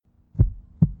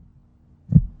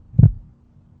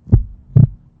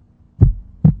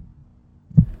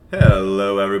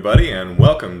Hello, everybody, and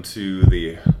welcome to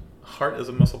the Heart is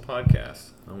a Muscle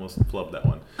podcast. I almost flubbed that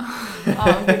one.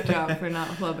 Oh, good job for not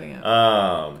flubbing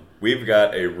it. We've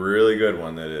got a really good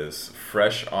one that is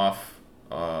fresh off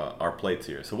our plates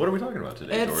here. So what are we talking about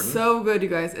today, Jordan? It's so good, you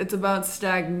guys. It's about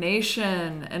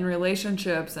stagnation and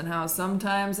relationships and how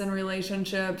sometimes in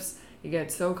relationships you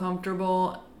get so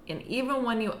comfortable, and even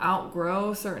when you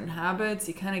outgrow certain habits,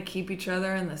 you kind of keep each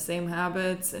other in the same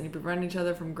habits and you prevent each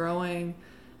other from growing,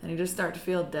 and you just start to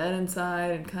feel dead inside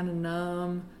and kind of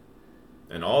numb.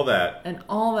 And all that. Coming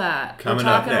We're talking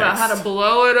up about next. how to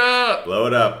blow it up. Blow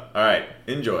it up. All right.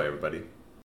 Enjoy, everybody.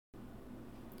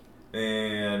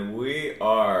 And we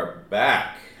are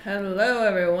back. Hello,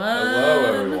 everyone. Hello,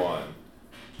 everyone.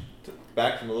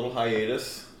 Back from a little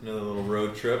hiatus, another little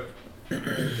road trip to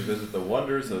visit the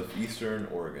wonders of Eastern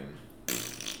Oregon.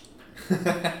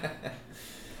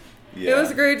 It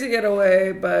was great to get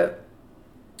away, but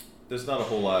there's not a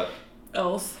whole lot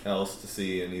else to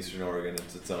see in Eastern Oregon.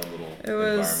 It's its own little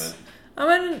environment. environment.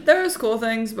 I mean, there was cool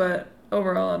things, but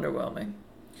overall underwhelming.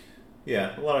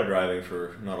 Yeah, a lot of driving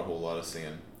for not a whole lot of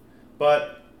seeing.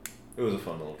 But it was a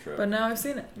fun little trip. But now I've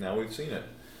seen it. Now we've seen it.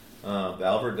 The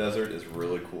Alvord Desert is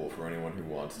really cool for anyone who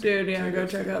wants to. Dude, yeah, go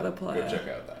check out the playa. Go check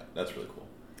out that. That's really cool.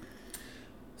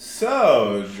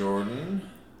 So, Jordan.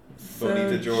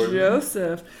 Bonita Jordan.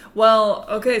 Josef. Well,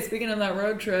 okay, speaking of that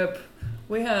road trip,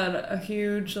 we had a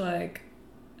huge,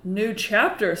 new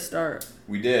chapter start.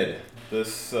 We did.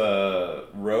 This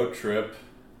road trip,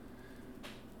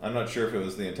 I'm not sure if it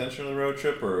was the intention of the road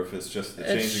trip or if it's just the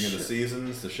changing of the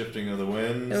seasons, the shifting of the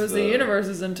winds. It was the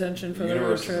universe's intention for the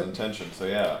road trip. Universe's intention, so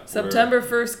yeah. September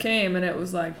 1st came and it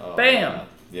was like, bam!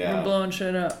 Yeah. We're blowing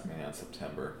shit up. Man,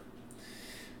 September.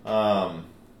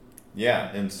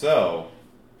 Yeah, and so,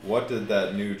 what did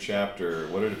that new chapter,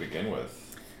 what did it begin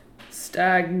with?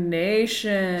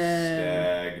 Stagnation.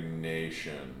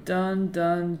 Dun,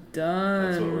 dun,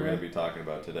 dun. That's what we're going to be talking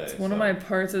about today. It's one of my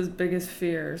parts' biggest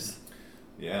fears.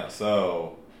 Yeah,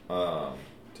 so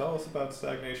tell us about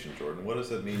stagnation, Jordan. What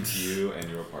does it mean to you and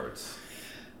your parts?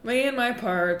 Me and my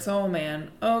parts, oh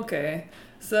man. Okay.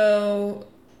 So,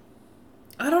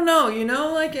 I don't know,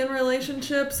 in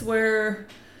relationships where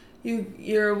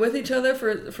you're with each other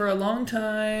for a long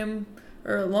time,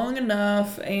 or long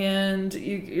enough, and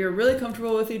you're really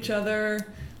comfortable with each other,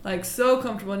 so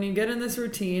comfortable, and you get in this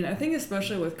routine. I think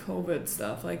especially with COVID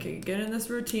stuff, you get in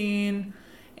this routine,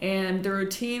 and the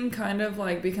routine kind of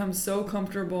becomes so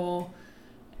comfortable,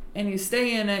 and you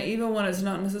stay in it even when it's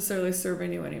not necessarily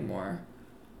serving you anymore.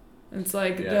 It's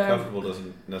comfortable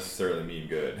doesn't necessarily mean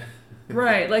good.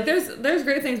 Right, there's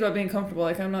great things about being comfortable.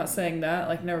 I'm not saying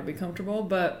that, never be comfortable,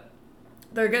 but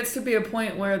there gets to be a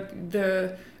point where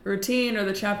the routine or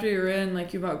the chapter you're in,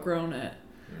 you've outgrown it.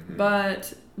 Mm-hmm.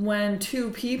 But when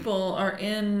two people are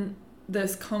in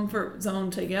this comfort zone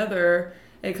together,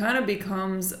 it kind of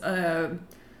becomes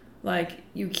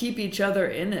you keep each other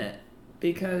in it,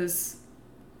 because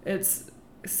it's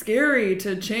scary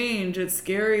to change. It's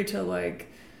scary to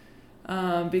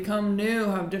become new,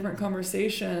 have different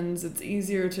conversations. It's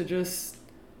easier to just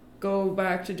go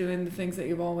back to doing the things that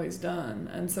you've always done.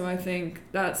 And so I think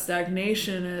that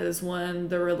stagnation is when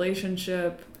the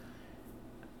relationship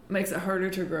makes it harder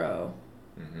to grow.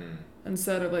 Mm-hmm.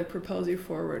 Instead of propels you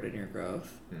forward in your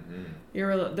growth.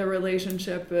 Mm-hmm. The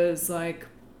relationship is it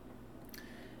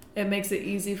makes it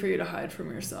easy for you to hide from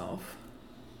yourself.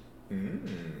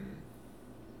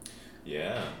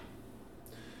 Yeah.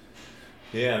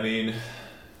 Yeah, I mean,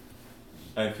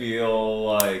 I feel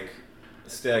like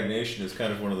stagnation is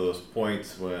kind of one of those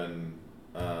points when,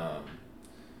 what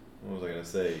was I going to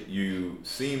say? You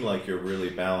seem like you're really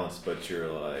balanced, but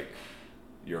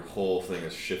your whole thing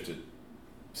has shifted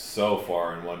so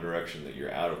far in one direction that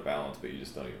you're out of balance, but you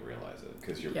just don't even realize it,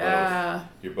 because you're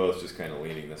both just kind of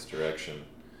leaning this direction.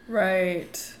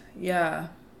 Right. Yeah.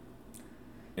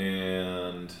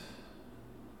 And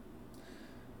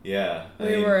yeah,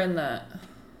 we were in that.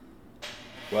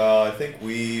 Well, I think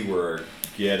we were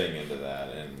getting into that,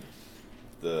 and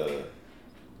the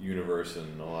universe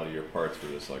and a lot of your parts were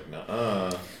just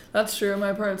nuh-uh. That's true.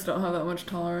 My parts don't have that much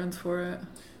tolerance for it.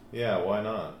 Yeah, why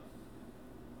not?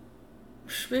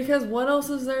 Because what else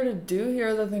is there to do here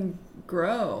other than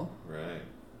grow? Right.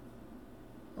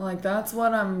 That's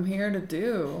what I'm here to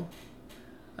do.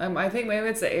 I think maybe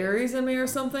it's the Aries in me or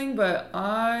something, but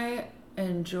I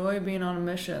enjoy being on a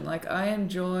mission. I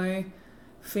enjoy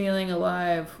feeling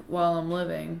alive while I'm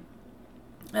living.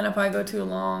 And if I go too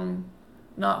long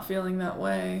not feeling that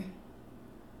way,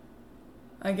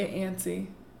 I get antsy.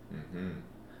 Mm-hmm.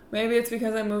 Maybe it's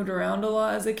because I moved around a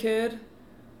lot as a kid,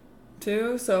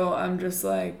 too. So I'm just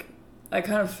I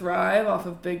kind of thrive off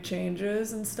of big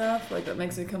changes and stuff. Like, that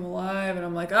makes me come alive, and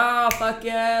I'm like, oh, fuck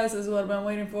yes, this is what I've been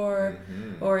waiting for.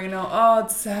 Mm-hmm. Or, oh,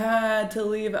 it's sad to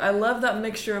leave. I love that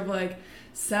mixture of, like,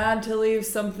 sad to leave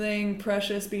something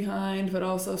precious behind, but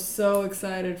also so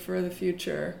excited for the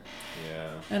future.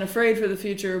 Yeah. And afraid for the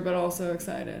future, but also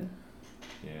excited.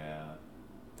 Yeah.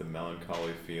 The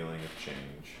melancholy feeling of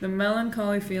change. The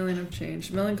melancholy feeling of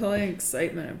change. Melancholy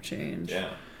excitement of change. Yeah.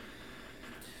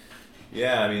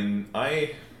 Yeah, I mean,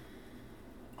 I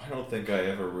don't think I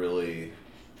ever really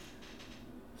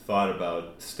thought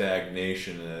about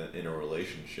stagnation in a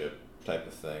relationship type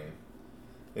of thing.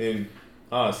 I mean,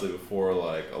 honestly, before,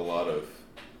 like, a lot of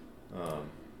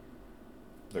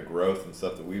the growth and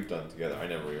stuff that we've done together, I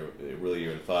never really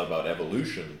even thought about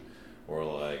evolution, or,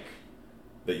 like,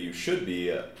 that you should be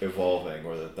evolving,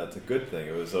 or that that's a good thing.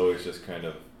 It was always just kind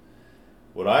of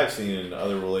what I've seen in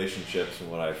other relationships, and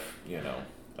what I've,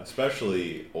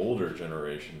 especially older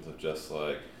generations, of just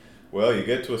like, well, you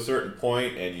get to a certain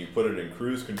point and you put it in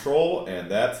cruise control,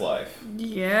 and that's life.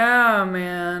 Yeah,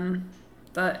 man.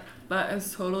 That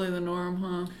is totally the norm,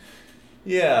 huh?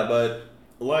 Yeah, but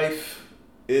life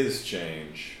is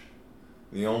change.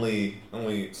 The only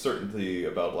certainty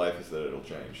about life is that it'll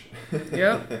change.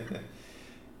 Yep.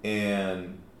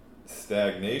 And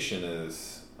stagnation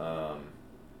is, I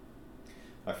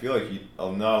feel like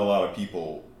not a lot of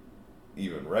people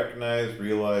even recognize,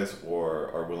 realize, or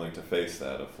are willing to face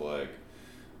that, of like,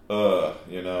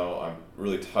 I'm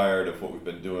really tired of what we've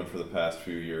been doing for the past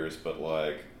few years, but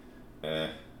like, I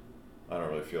don't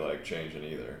really feel like changing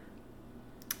either.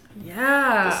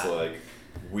 Yeah. This like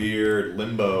weird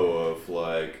limbo of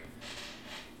like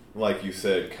you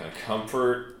said, kind of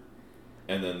comfort,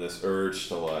 and then this urge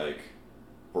to like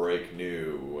break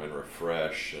new and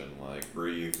refresh and like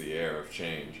breathe the air of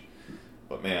change.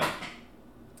 But man,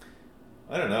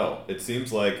 I don't know. It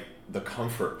seems like the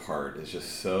comfort part is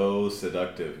just so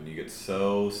seductive, and you get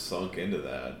so sunk into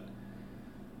that.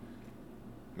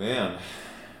 Man.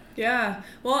 Yeah.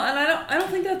 Well, and I don't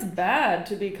think that's bad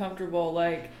to be comfortable.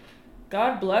 Like,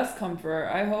 God bless comfort.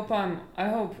 I hope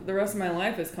the rest of my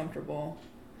life is comfortable.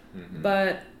 Mm-hmm.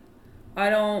 But I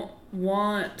don't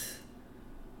want,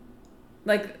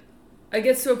 like, I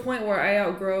get to a point where I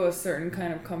outgrow a certain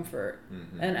kind of comfort.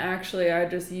 Mm-hmm. And actually I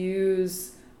just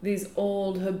use these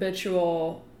old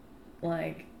habitual,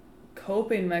 like,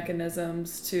 coping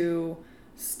mechanisms to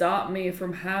stop me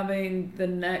from having the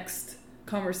next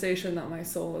conversation that my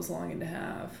soul is longing to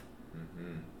have.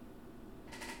 Mm-hmm.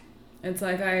 It's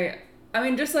like I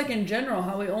mean, just like in general,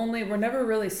 how we're never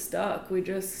really stuck. We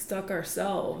just stuck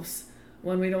ourselves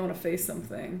when we don't want to face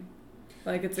something.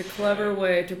 Like, it's a clever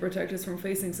way to protect us from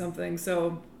facing something.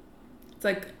 So it's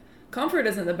like, comfort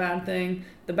isn't the bad thing.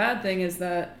 The bad thing is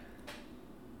that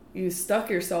you stuck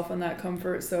yourself in that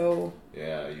comfort, so...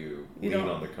 Yeah, you lean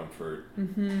on the comfort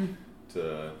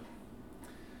to...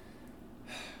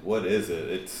 What is it?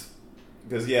 It's...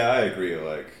 Because, yeah, I agree,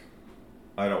 like,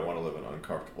 I don't want to live an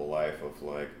uncomfortable life of,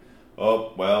 like,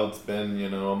 oh, well, it's been,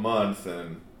 a month,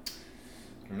 and...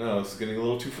 I don't know, it's getting a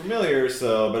little too familiar,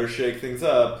 so I better shake things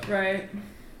up. Right.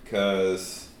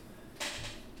 Because...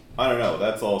 I don't know,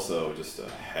 that's also just a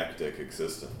hectic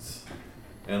existence.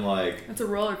 And like, it's a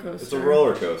roller coaster. It's a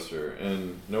roller coaster,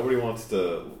 and nobody wants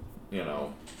to,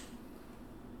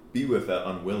 be with that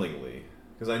unwillingly.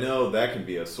 Because I know that can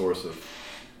be a source of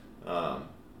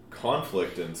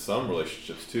conflict in some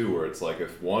relationships too, where it's like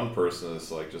if one person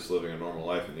is like just living a normal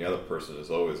life and the other person is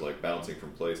always like bouncing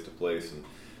from place to place and,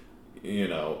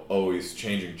 always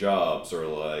changing jobs, or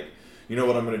like, you know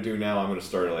what I'm going to do now? I'm going to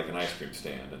start like an ice cream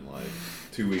stand, and like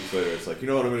 2 weeks later it's like, you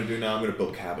know what I'm going to do now? I'm going to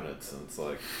build cabinets, and it's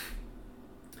like...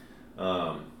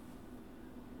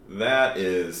 that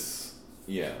is,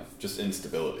 just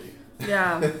instability.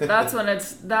 Yeah, that's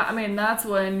when that's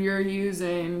when you're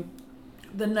using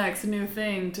the next new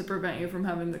thing to prevent you from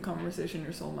having the conversation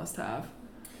your soul must have.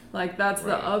 Like, that's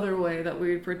the other way that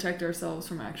we protect ourselves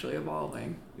from actually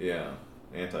evolving. Yeah,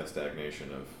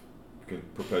 anti-stagnation of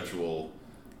perpetual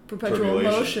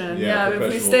motion. Yeah,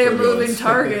 if we stay a moving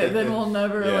target, then we'll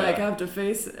never have to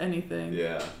face anything.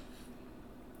 Yeah.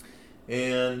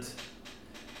 And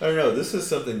I don't know, this is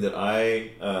something that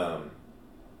I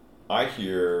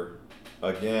hear,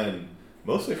 again,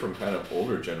 mostly from kind of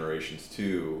older generations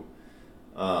too,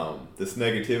 this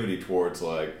negativity towards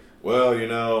like,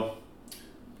 well,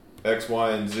 X,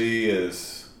 Y, and Z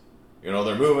is,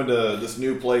 they're moving to this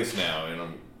new place now,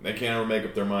 they can't ever make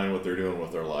up their mind what they're doing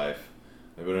with their life.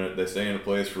 They stay in a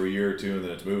place for a year or two, and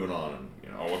then it's moving on, and,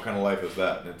 what kind of life is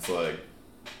that? And it's like,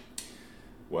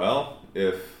 well,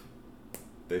 if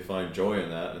they find joy in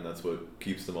that, and that's what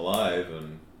keeps them alive,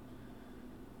 and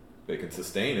they can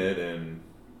sustain it and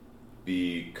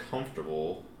be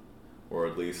comfortable, or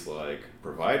at least like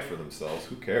provide for themselves,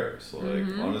 who cares? Like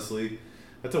honestly,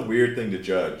 that's a weird thing to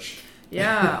judge.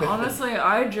 Yeah, honestly,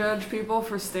 I judge people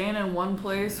for staying in one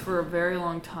place for a very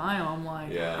long time. I'm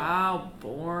like, how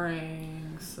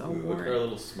boring. So boring. Look at our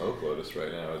little smoke lotus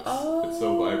right now. It's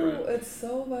so vibrant. It's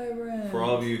so vibrant. For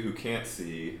all of you who can't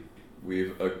see,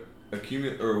 we've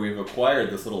acquired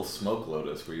this little smoke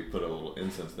lotus where you put a little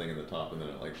incense thing in the top and then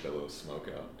it like billows smoke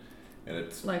out. And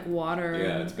it's like water.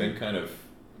 Yeah, it's been kind of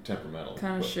temperamental.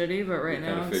 Kind of shitty, but right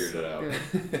now kind of figured it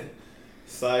out.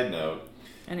 Side note.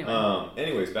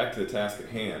 Anyways, back to the task at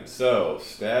hand. So,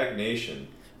 stagnation.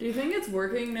 Do you think it's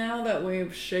working now that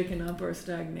we've shaken up our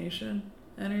stagnation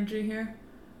energy here?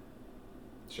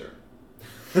 Sure.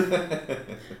 I'm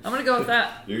gonna go with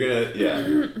that. You're gonna, yeah.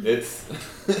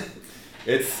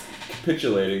 It's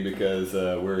capitulating because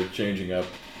we're changing up.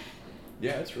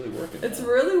 Yeah, it's really working. It's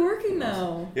really working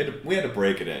now. We had to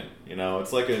break it in. You know,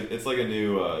 it's like a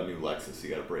new Lexus. You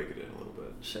got to break it in a little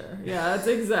bit. Sure. Yeah, it's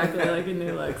exactly like a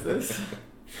new Lexus.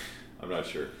 I'm not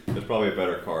sure. There's probably a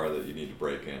better car that you need to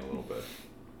break in a little bit.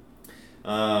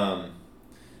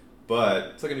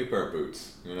 But it's like a new pair of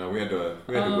boots. You know, we had to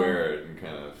wear it and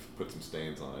kind of put some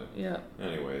stains on it. Yeah.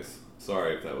 Anyways,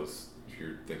 sorry if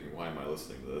you're thinking, why am I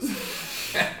listening to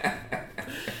this?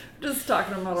 Just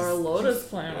talking about our Lotus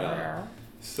plan here.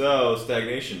 So,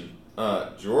 stagnation.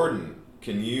 Jordan,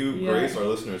 can you grace our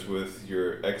listeners with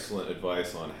your excellent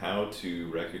advice on how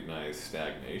to recognize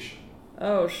stagnation?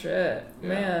 Oh, shit. Yeah.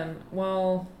 Man,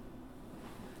 well,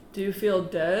 do you feel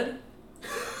dead?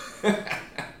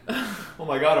 Oh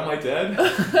my god, am I dead?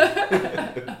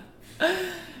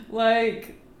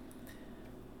 Like,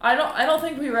 I don't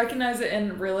think we recognize it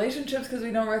in relationships because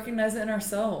we don't recognize it in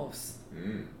ourselves.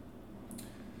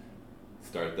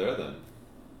 Start there then.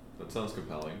 That sounds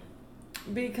compelling.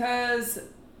 Because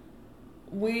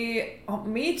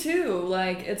me too,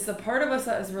 like, it's the part of us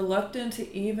that is reluctant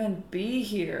to even be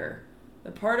here.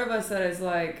 The part of us that is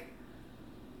like,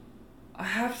 I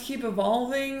have to keep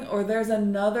evolving, or there's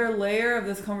another layer of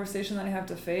this conversation that I have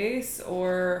to face,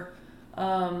 or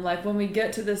like when we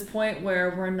get to this point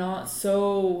where we're not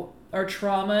so, our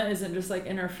trauma isn't just like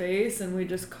in our face and we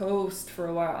just coast for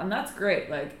a while. And that's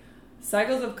great. Like,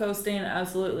 cycles of coasting,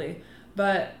 absolutely.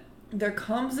 But there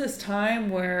comes this time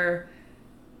where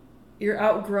you're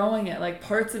outgrowing it. Like,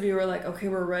 parts of you are like, okay,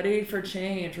 we're ready for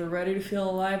change. We're ready to feel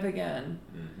alive again.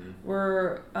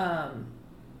 We're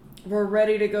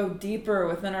ready to go deeper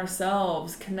within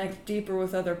ourselves, connect deeper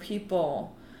with other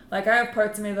people. Like, I have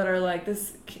parts of me that are like,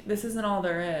 this isn't all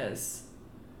there is.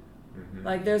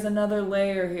 Like, there's another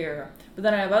layer here. But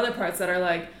then I have other parts that are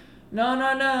like,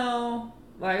 no.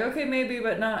 Like, okay, maybe,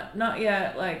 but not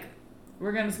yet. Like,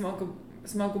 we're gonna smoke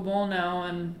a bowl now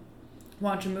and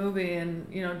watch a movie and,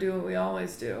 you know, do what we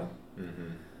always do.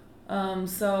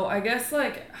 So I guess,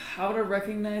 like, how to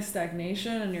recognize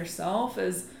stagnation in yourself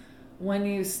is when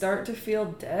you start to feel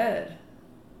dead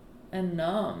and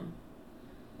numb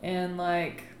and,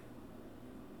 like,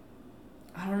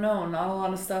 I don't know, not a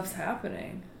lot of stuff's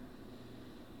happening.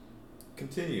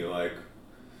 Continue. Like,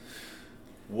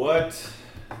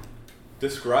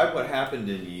 describe what happened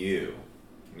in you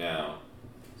now.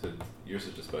 So you're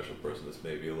such a special person, this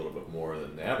may be a little bit more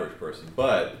than the average person,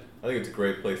 but I think it's a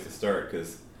great place to start,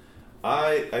 because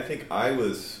I think I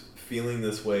was feeling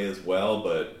this way as well,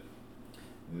 but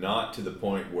not to the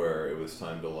point where it was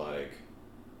time to, like,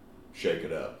 shake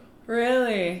it up.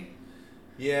 Really?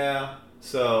 Yeah.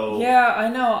 So. Yeah, I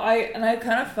know. I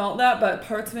kind of felt that, but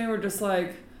parts of me were just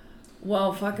like,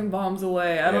 well, fucking bombs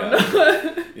away. I don't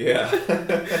know. Yeah.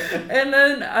 And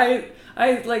then I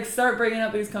like start bringing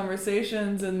up these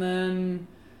conversations, and then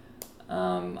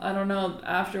I don't know,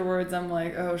 afterwards I'm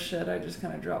like, oh shit, I just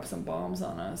kind of dropped some bombs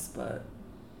on us. But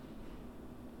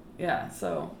yeah,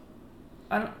 so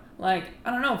I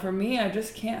don't know, for me, I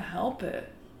just can't help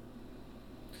it.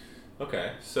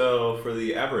 Okay, so for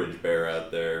the average bear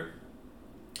out there,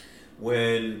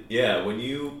 when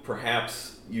you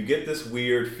perhaps you get this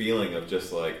weird feeling of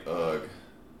just like, ugh,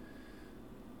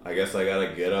 I guess I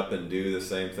gotta get up and do the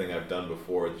same thing I've done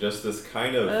before. Just this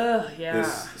kind of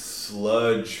this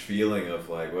sludge feeling of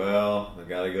like, well, I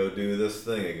gotta go do this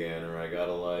thing again, or I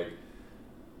gotta like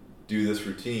do this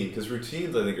routine. Because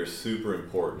routines, I think, are super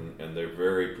important, and they're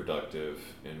very productive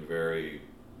and very,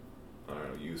 I don't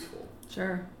know, useful.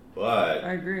 Sure. But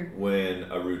I agree. When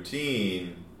a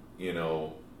routine,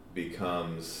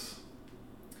 becomes,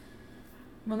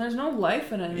 well, there's no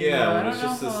life in it anymore. Yeah, when it's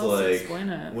just this like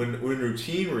when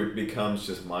routine becomes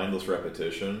just mindless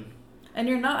repetition, and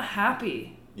you're not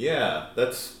happy. Yeah,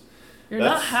 that's You're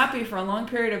not happy for a long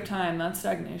period of time. That's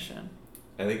stagnation.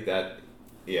 I think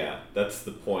that's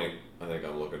the point I think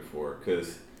I'm looking for.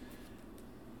 Because,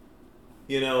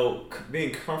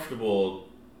 being comfortable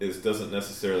doesn't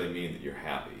necessarily mean that you're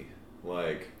happy.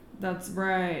 Like... That's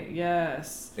right,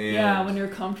 yes. And yeah, when you're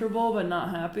comfortable but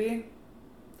not happy.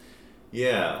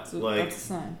 Yeah, that's a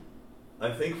sign.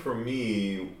 I think for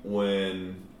me,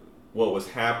 what was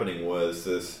happening was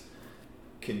this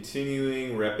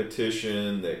continuing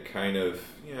repetition that kind of,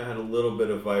 had a little bit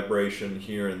of vibration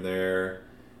here and there,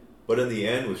 but in the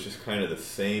end was just kind of the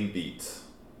same beats.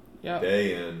 Yep.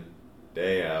 Day in,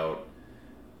 day out.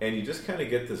 And you just kind of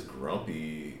get this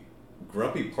grumpy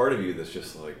part of you that's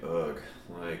just like, ugh,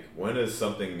 like, when is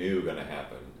something new going to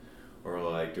happen? Or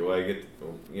like, do I get,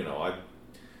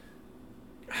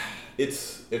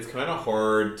 it's kind of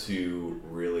hard to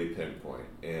really pinpoint,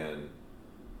 and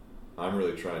I'm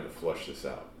really trying to flush this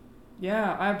out.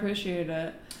 Yeah, I appreciate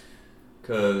it.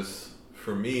 Because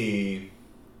for me,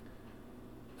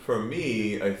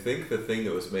 I think the thing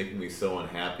that was making me so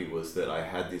unhappy was that I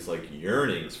had these like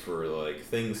yearnings for like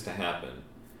things to happen,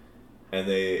 and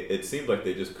it seemed like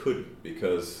they just couldn't,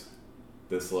 because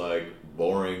this like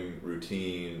boring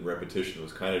routine repetition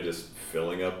was kind of just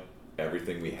filling up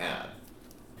everything we had.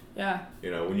 Yeah.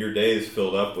 When your day is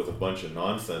filled up with a bunch of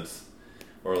nonsense,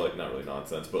 or like not really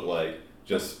nonsense, but like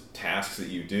just tasks that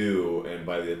you do, and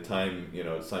by the time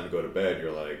it's time to go to bed,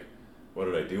 you're like, what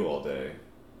did I do all day?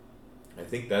 I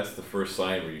think that's the first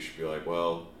sign where you should be like,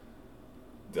 well,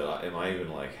 am I even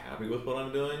like happy with what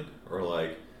I'm doing? Or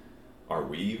like, are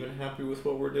we even happy with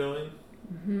what we're doing?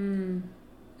 Mm-hmm.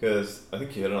 Because I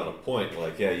think you hit on a point,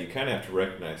 like, yeah, you kind of have to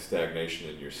recognize stagnation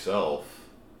in yourself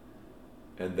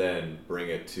and then bring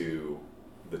it to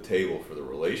the table for the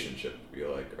relationship. Be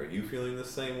like, are you feeling the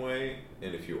same way?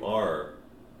 And if you are,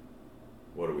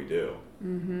 what do we do?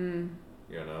 Mm-hmm.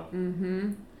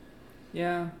 Mm-hmm.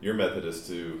 Yeah. Your method is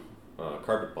to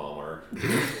carpet bomb our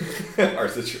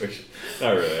situation.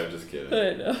 Not really, I'm just kidding.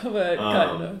 I know, but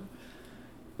kind of.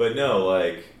 But no,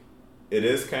 like, it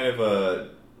is kind of a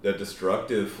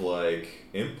destructive, like,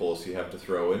 impulse you have to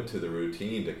throw into the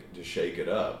routine to shake it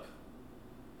up.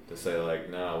 To say, like,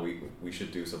 no, we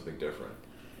should do something different.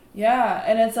 Yeah,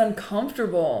 and it's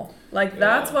uncomfortable. Like,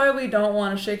 that's why we don't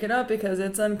want to shake it up, because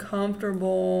it's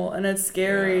uncomfortable and it's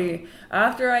scary.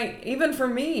 Yeah. Even for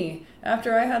me,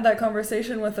 after I had that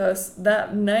conversation with us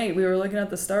that night, we were looking at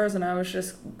the stars and I was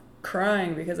just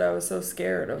crying because I was so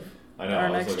scared of our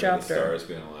next chapter. I was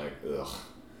looking at the stars being like, ugh,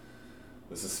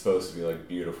 this is supposed to be, like,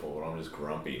 beautiful, but I'm just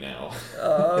grumpy now.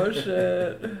 Oh,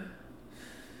 shit.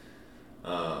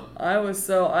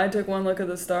 I took one look at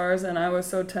the stars and I was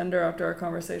so tender after our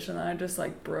conversation that I just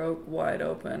like broke wide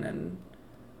open in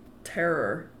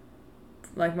terror.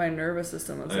 Like my nervous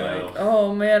system was like,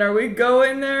 oh man, are we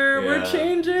going there? Yeah. We're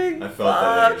changing. I felt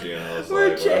that energy and I was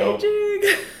we're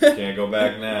changing. Well, can't go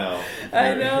back now.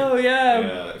 I know, yeah.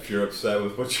 Yeah, if you're upset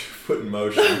with what you put in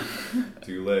motion,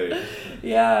 too late.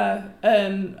 Yeah,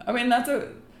 and I mean that's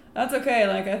okay.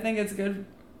 Like I think it's good.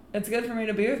 It's good for me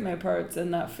to be with my parts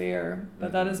and that fear,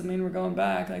 but that doesn't mean we're going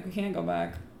back. Like, we can't go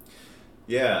back.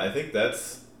 Yeah, I think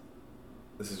this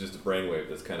is just a brainwave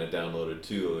that's kind of downloaded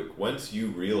too. Like, once you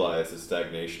realize that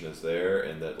stagnation is there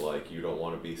and that, like, you don't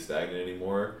want to be stagnant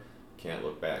anymore, can't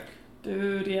look back.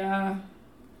 Dude, yeah.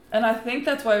 And I think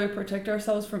that's why we protect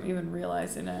ourselves from even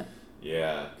realizing it.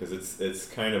 Yeah, because it's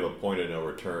kind of a point of no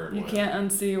return. You can't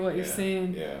unsee what you've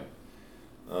seen. Yeah.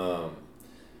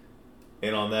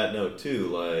 And on that note, too,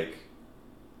 like,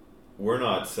 we're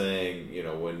not saying,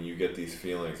 when you get these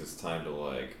feelings, it's time to,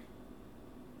 like,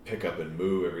 pick up and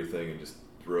move everything and just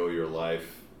throw your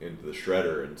life into the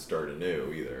shredder and start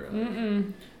anew, either.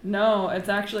 Mm-mm. No, it's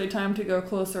actually time to go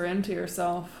closer into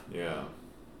yourself. Yeah.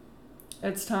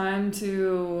 It's time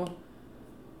to,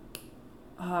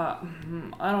 I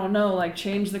don't know, like,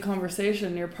 change the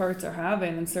conversation your parts are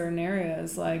having in certain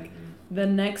areas. Like, the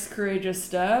next courageous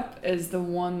step is the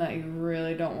one that you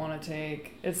really don't want to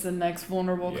take. It's the next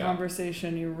vulnerable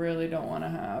conversation you really don't want to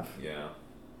have. Yeah.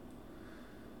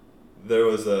 There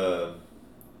was an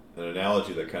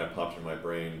analogy that kind of popped in my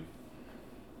brain.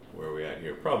 Where are we at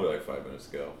here? Probably like 5 minutes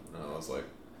ago. And I was like,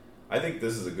 I think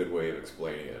this is a good way of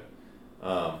explaining it.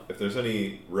 If there's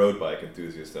any road bike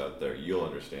enthusiasts out there, you'll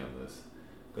understand this.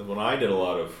 Because when I did a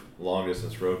lot of long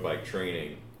distance road bike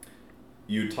training,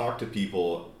 you talk to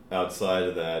people outside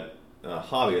of that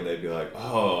hobby and they'd be like,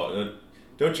 oh,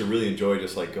 don't you really enjoy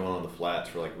just like going on the flats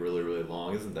for like really, really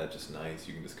long? Isn't that just nice?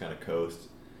 You can just kind of coast.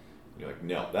 And you're like,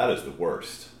 no, that is the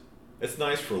worst. It's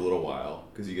nice for a little while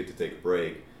because you get to take a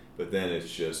break, but then it's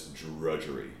just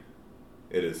drudgery.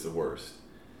 It is the worst.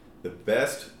 The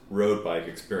best road bike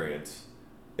experience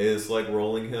is like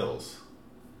rolling hills,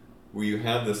 where you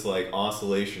have this like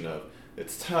oscillation of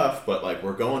it's tough, but like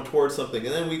we're going towards something,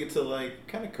 and then we get to like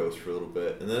kind of coast for a little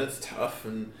bit, and then it's tough,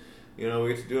 and we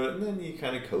get to do it, and then you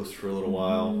kind of coast for a little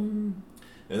while, and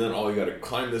then you got to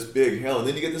climb this big hill, and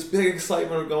then you get this big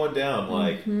excitement of going down.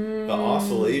 Like the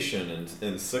oscillation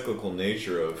and cyclical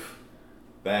nature of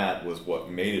that was what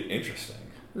made it interesting.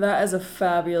 That is a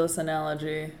fabulous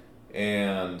analogy.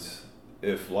 And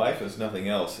if life is nothing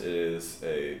else, it is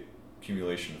a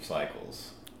accumulation of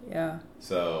cycles. Yeah.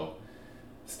 So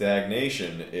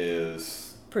stagnation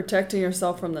is protecting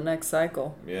yourself from the next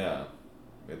cycle. Yeah.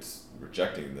 It's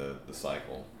rejecting the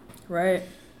cycle. Right.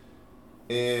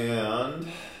 And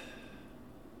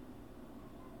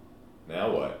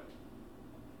now what?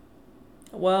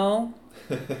 Well,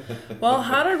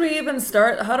 how did we even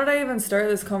start? How did I even start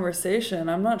this conversation?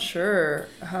 I'm not sure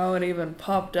how it even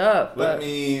popped up. Let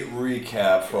me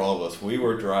recap for all of us. We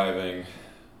were driving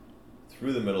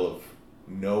through the middle of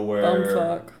nowhere.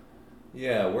 Bumfuck.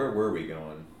 Yeah, where were we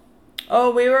going?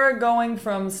 Oh, we were going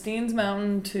from Steens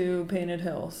Mountain to Painted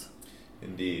Hills.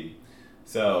 Indeed.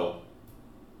 So,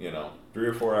 3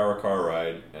 or 4 hour car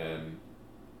ride, and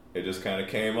it just kind of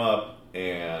came up,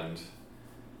 and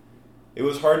it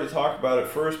was hard to talk about at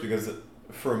first because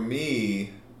for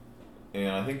me,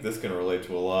 and I think this can relate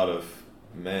to a lot of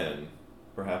men,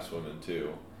 perhaps women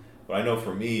too, but I know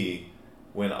for me,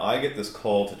 when I get this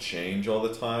call to change all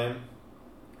the time,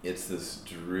 it's this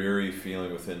dreary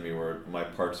feeling within me where my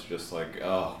parts are just like,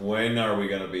 oh, when are we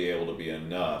going to be able to be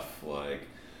enough? Like,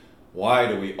 why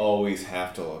do we always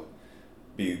have to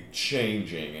be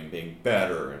changing and being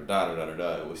better and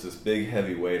da-da-da-da-da? It was this big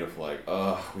heavy weight of like,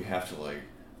 oh, we have to like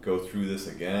go through this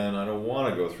again. I don't want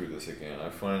to go through this again. I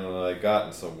finally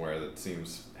gotten somewhere that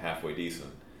seems halfway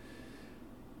decent.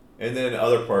 And then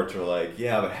other parts are like,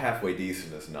 yeah, but halfway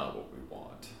decent is not what we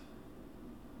want.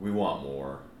 We want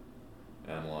more.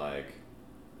 And like,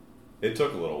 it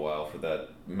took a little while for that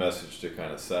message to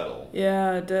kind of settle.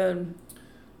 Yeah, it did.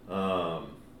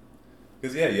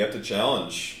 Because you have to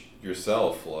challenge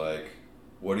yourself. Like,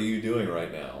 what are you doing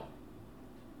right now?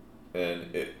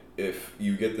 And if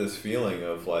you get this feeling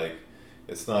of like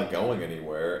it's not going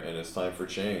anywhere and it's time for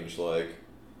change, like,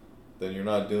 then you're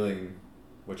not doing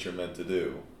what you're meant to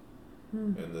do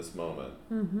in this moment.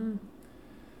 Mm-hmm.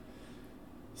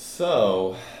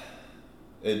 So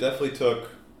it definitely took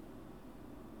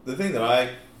the thing that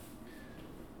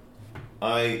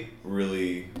I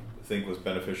really think was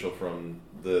beneficial from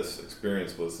this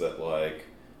experience was that like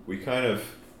we kind of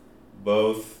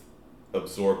both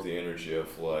absorb the energy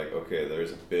of like, okay,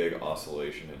 there's a big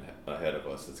oscillation ahead of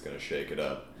us that's going to shake it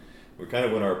up. We kind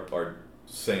of went our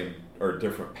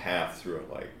different path through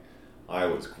it. Like, I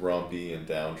was grumpy and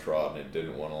downtrodden and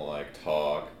didn't want to like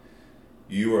talk.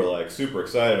 You were like super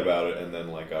excited about it and then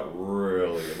like got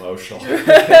really emotional.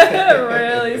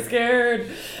 Really scared.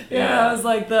 Yeah, I was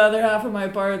like the other half of my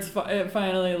parts, it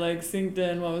finally like synced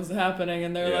in what was happening,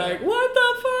 and they're like, what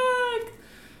the fuck?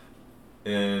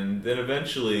 And then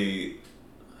eventually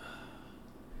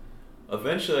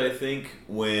I think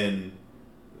when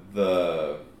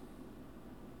the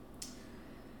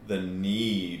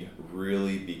need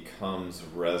really becomes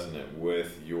resonant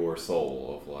with your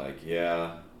soul of like,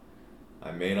 yeah,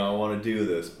 I may not want to do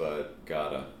this, but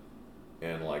gotta.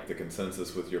 And like the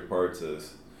consensus with your parts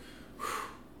is,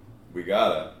 we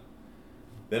gotta.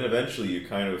 Then eventually you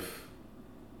kind of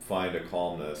find a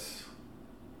calmness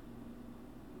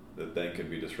that then can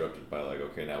be disrupted by like,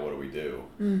 okay, now what do we do?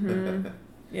 Mm-hmm.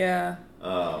 Yeah.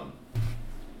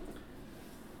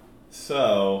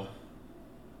 So.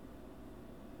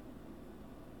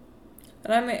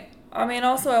 And I mean,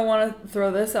 also I want to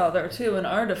throw this out there too. In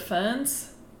our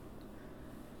defense,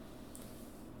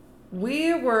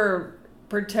 we were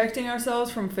protecting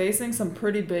ourselves from facing some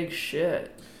pretty big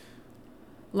shit.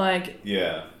 Like,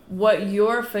 yeah, what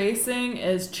you're facing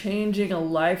is changing a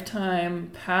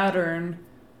lifetime pattern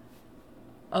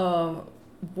of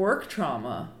work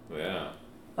trauma. Yeah.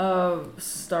 Of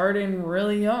starting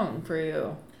really young for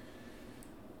you.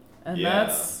 And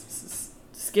that's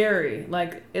scary.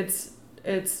 Like, it's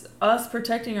us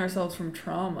protecting ourselves from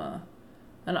trauma.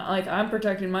 And like, I'm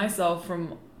protecting myself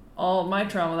from all my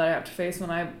trauma that I have to face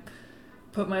when I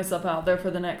put myself out there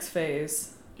for the next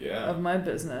phase of my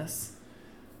business.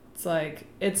 It's like,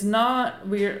 it's not,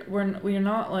 we're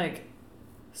not like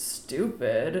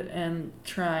stupid and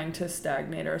trying to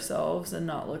stagnate ourselves and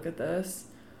not look at this.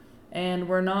 And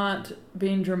we're not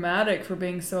being dramatic for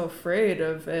being so afraid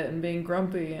of it and being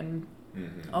grumpy and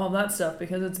all that stuff,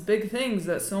 because it's big things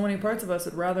that so many parts of us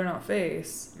would rather not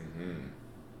face.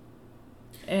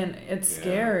 And it's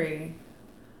scary.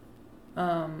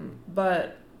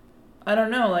 But I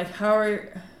don't know, like, how are you,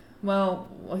 well,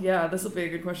 yeah, this will be a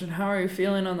good question. How are you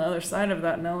feeling on the other side of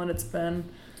that now that it's been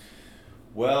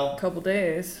a couple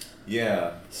days?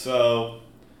 Yeah. So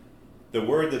the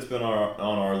word that's been on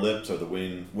our lips are the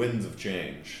winds of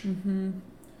change. Mm-hmm.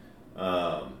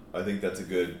 I think that's a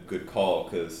good call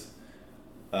because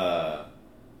I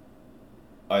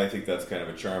think that's kind of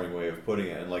a charming way of putting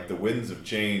it. And like the winds of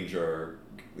change are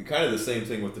kind of the same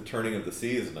thing with the turning of the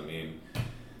season. I mean,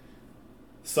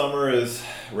 summer is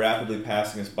rapidly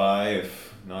passing us by,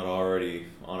 if not already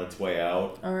on its way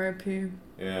out. R.I.P.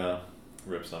 Yeah,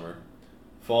 rip summer.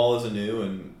 Fall is anew,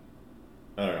 and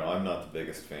I don't know, I'm not the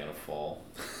biggest fan of fall.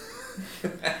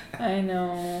 I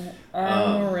know.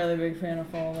 I'm a really big fan of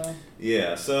fall, though.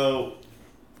 Yeah, so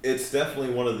it's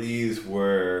definitely one of these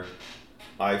where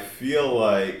I feel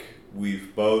like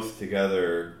we've both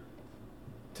together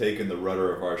taken the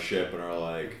rudder of our ship and are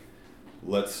like,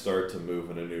 let's start to move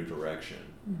in a new direction.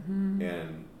 Mm-hmm.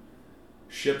 And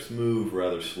ships move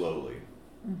rather slowly.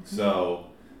 Mm-hmm. So,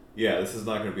 yeah, this is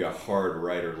not going to be a hard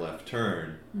right or left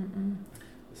turn. Mm-mm.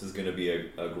 This is going to be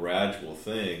a gradual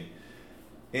thing.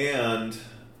 And,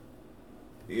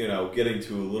 you know, getting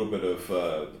to a little bit of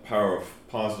the power of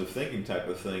positive thinking type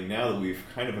of thing, now that we've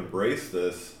kind of embraced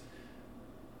this,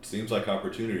 seems like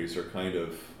opportunities are kind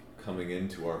of coming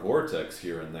into our vortex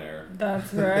here and there.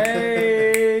 That's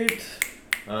right.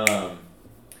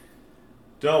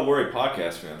 Don't worry,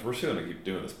 podcast fans. We're still going to keep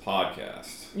doing this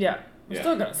podcast. Yeah. We're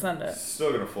still going to send it. Still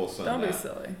going to full send Don't that. be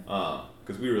silly.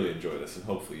 Because we really enjoy this, and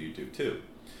hopefully you do too.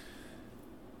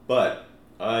 But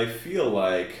I feel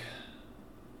like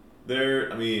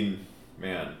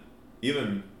man,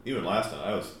 even last night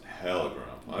I was hella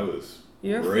grump. I was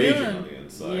raging on the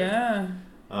inside. Yeah.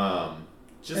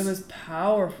 It was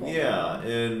powerful. Yeah,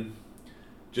 and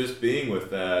just being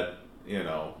with that, you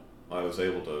know, I was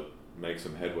able to make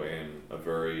some headway in a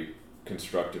very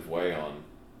constructive way on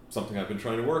something I've been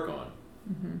trying to work on.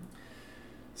 Mm-hmm.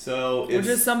 So which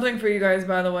is something for you guys,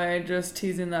 by the way. Just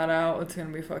teasing that out. It's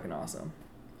gonna be fucking awesome.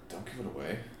 Don't give it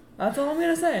away. That's all I'm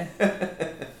gonna say.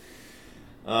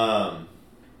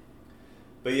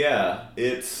 But yeah,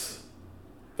 it's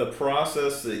the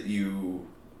process that you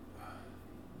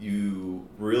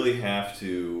really have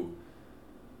to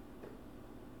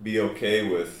be okay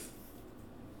with,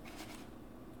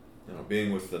 you know,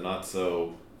 being with the not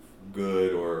so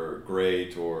good or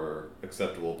great or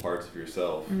acceptable parts of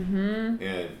yourself, mm-hmm.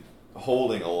 and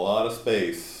holding a lot of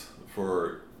space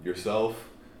for yourself,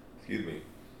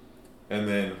 and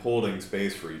then holding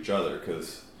space for each other,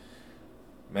 because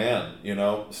man, you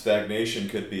know, stagnation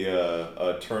could be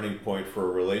a turning point for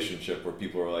a relationship where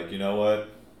people are like, you know what,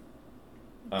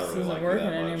 I don't really like you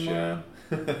that much anymore.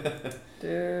 Yeah.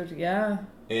 Dude, yeah.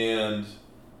 And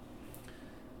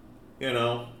you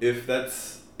know, if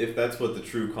that's what the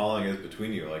true calling is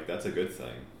between you, like, that's a good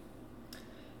thing.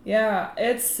 Yeah,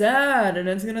 it's sad and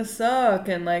it's gonna suck,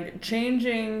 and like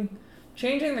changing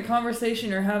the conversation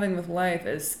you're having with life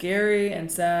is scary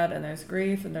and sad, and there's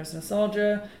grief and there's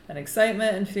nostalgia and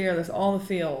excitement and fear. There's all the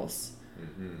feels.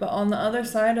 Mm-hmm. But on the other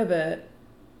side of it,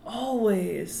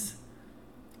 always,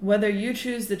 whether you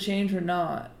choose to change or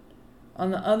not,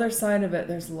 on the other side of it,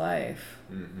 there's life.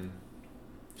 Mm-hmm.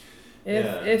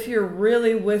 If you're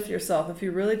really with yourself, if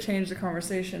you really change the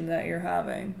conversation that you're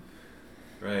having.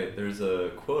 Right. There's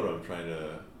a quote I'm trying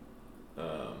to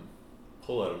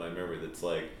pull out of my memory that's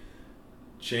like,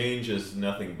 change is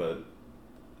nothing but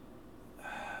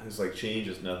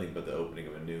the opening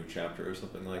of a new chapter or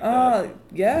something like that. Oh,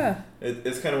 yeah.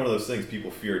 It's kind of one of those things,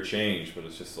 people fear change, but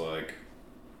it's just like,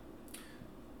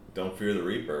 don't fear the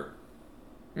reaper.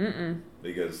 Mm-mm.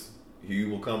 Because he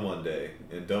will come one day,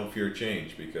 and don't fear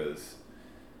change, because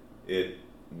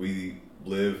we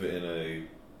live in a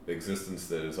existence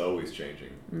that is always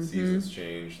changing. Mm-hmm. Seasons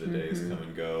change, the days Mm-hmm. come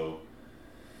and go.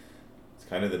 It's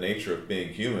kind of the nature of being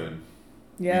human.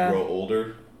 Yeah. You grow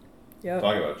older. Yep.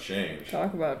 Talk about change.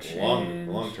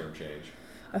 Long-term change.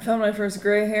 I found my first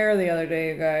gray hair the other day,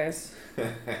 you guys.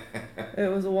 It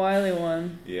was a wily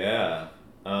one. Yeah.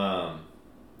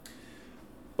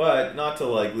 But not to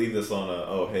like leave this on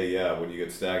when you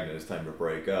get stagnant, it's time to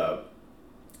break up.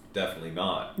 Definitely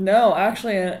not. No,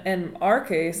 actually, in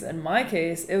my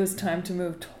case, it was time to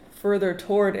move further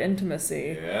toward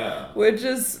intimacy. Yeah. Which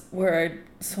is where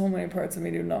so many parts of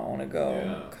me do not want to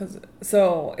go. Yeah.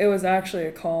 So it was actually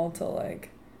a call to like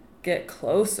get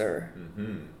closer.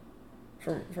 Mm-hmm.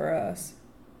 For us.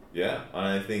 Yeah, and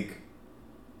I think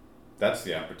that's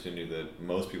the opportunity that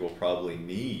most people probably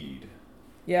need.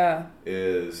 Yeah.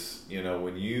 Is, you know,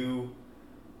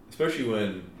 especially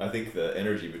when I think the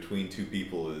energy between two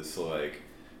people is like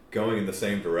going in the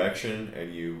same direction,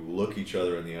 and you look each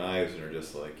other in the eyes and are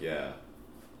just like, yeah,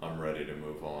 I'm ready to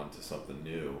move on to something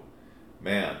new.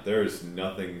 Man, there's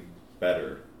nothing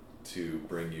better to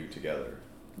bring you together.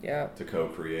 Yeah. To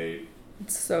co-create.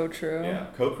 It's so true. Yeah,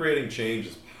 co-creating change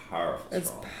is powerful.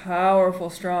 It's powerful,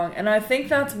 strong, and I think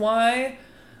that's why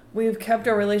we've kept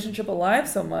our relationship alive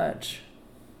so much.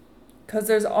 Because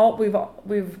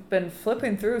we've been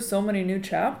flipping through so many new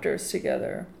chapters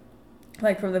together,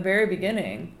 like from the very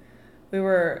beginning. It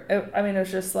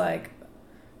was just like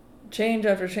change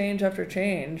after change after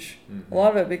change. Mm-hmm. A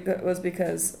lot of it was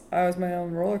because I was my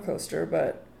own roller coaster,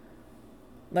 but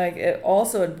like it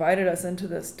also invited us into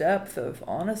this depth of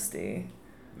honesty.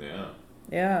 Yeah.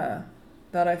 Yeah,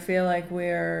 that I feel like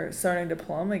we're starting to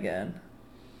plumb again.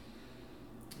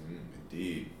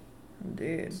 Indeed.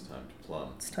 It's time to plumb.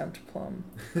 It's time to plumb.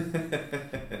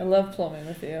 I love plumbing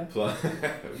with you.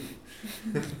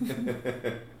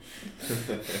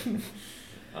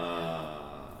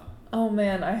 Oh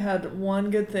man, I had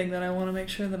one good thing that I want to make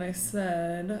sure that I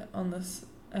said on this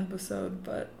episode,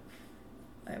 but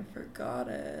I forgot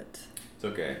it. It's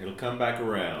okay. It'll come back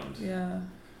around. Yeah.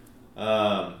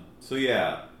 So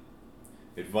yeah,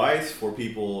 advice for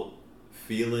people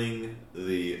feeling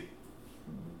the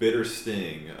bitter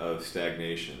sting of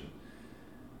stagnation.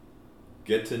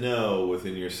 Get to know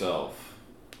within yourself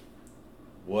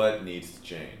what needs to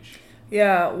change.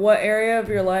 Yeah, what area of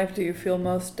your life do you feel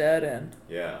most dead in?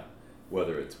 Yeah,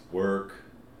 whether it's work,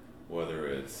 whether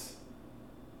it's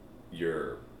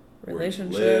your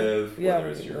relationship,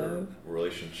 whether it's your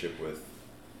relationship with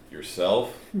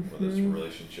yourself, whether it's your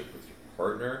relationship with your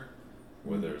partner,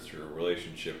 whether it's your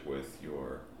relationship with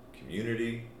your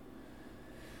community,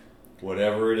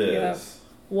 whatever it is. Yeah.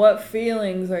 What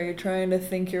feelings are you trying to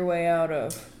think your way out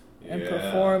of and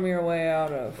perform your way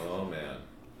out of? Oh, man.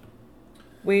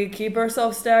 We keep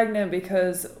ourselves stagnant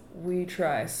because we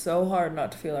try so hard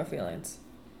not to feel our feelings.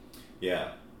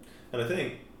 Yeah. And I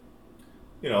think,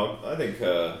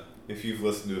 if you've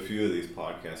listened to a few of these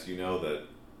podcasts, you know that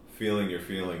feeling your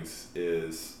feelings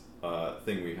is a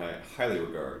thing we highly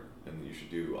regard and you should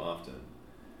do often.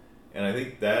 And I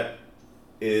think that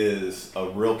is a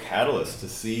real catalyst to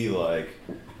see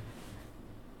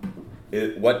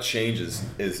what changes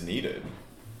is needed.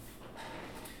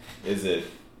 Is it,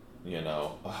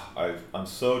 I'm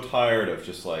so tired of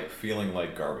just feeling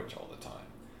like garbage all the time.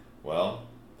 Well,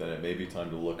 then it may be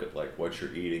time to look at what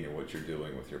you're eating and what you're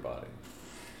doing with your body.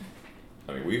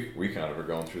 I mean, we kind of are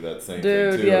going through that same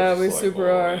thing too. Dude, yeah, we super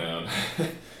are. Man.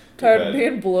 Tired of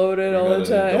being bloated all the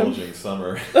time. Indulging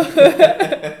summer.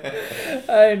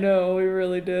 I know, we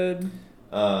really did.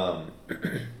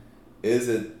 Is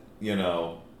it,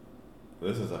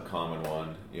 this is a common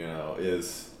one,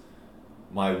 is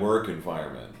my work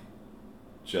environment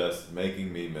just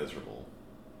making me miserable?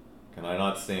 Can I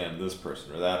not stand this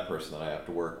person or that person that I have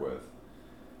to work with?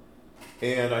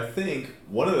 And I think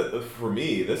for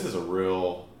me, this is a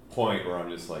real point where I'm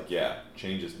just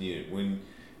change is needed. When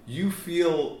you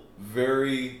feel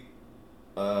very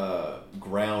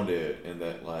grounded in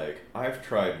that, I've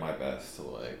tried my best to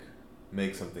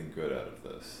make something good out of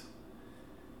this.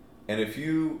 And if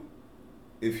you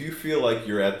feel like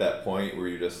you're at that point where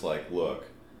you're just look,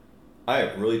 I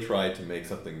have really tried to make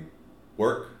something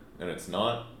work and it's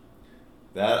not,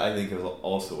 that I think is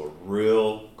also a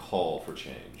real call for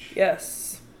change.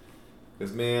 Yes.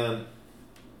 Because man,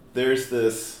 there's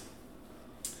this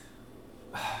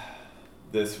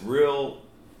real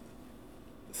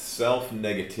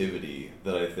self-negativity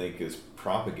that I think is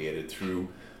propagated through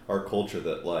our culture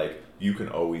that you can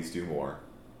always do more.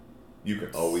 You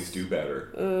can always do better.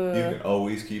 You can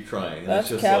always keep trying. And that's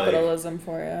just capitalism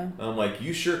for you. I'm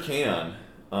you sure can.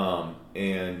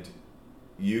 And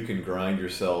you can grind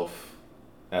yourself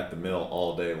at the mill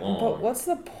all day long. But what's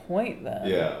the point then?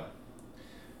 Yeah.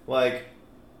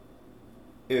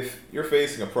 If you're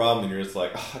facing a problem and you're just I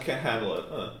can't handle it.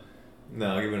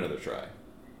 No, give it another try.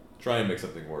 Try and make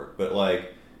something work. But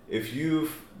if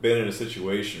you've been in a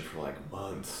situation for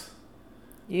months,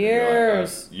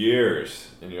 years,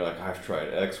 and you're I've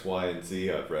tried X, Y, and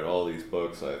Z. I've read all these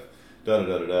books. I've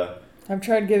da-da-da-da-da. I've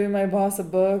tried giving my boss a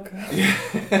book.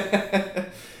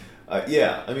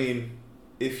 Yeah, I mean,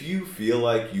 if you feel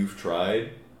like you've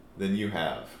tried, then you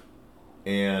have.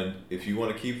 And if you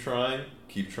want to keep trying,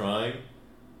 keep trying.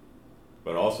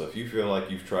 But also, if you feel like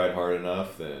you've tried hard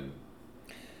enough, then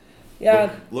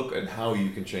look at how you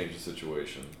can change the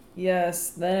situation. Yes,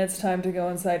 then it's time to go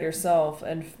inside yourself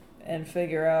and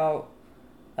figure out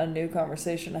a new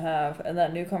conversation to have. And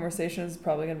that new conversation is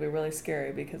probably going to be really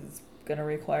scary because it's going to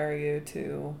require you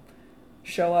to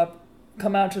show up,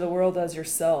 come out to the world as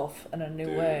yourself in a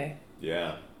new way.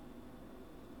 Yeah.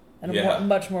 in a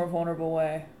much more vulnerable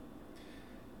way.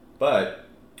 But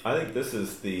I think this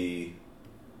is the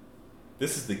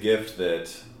gift that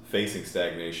facing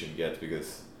stagnation gets,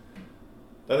 because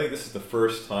I think this is the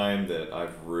first time that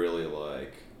I've really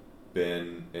like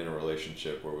been in a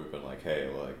relationship where we've been like, hey,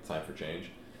 like, time for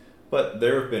change. But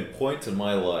there have been points in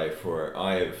my life where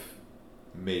I have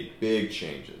made big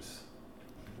changes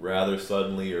rather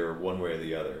suddenly or one way or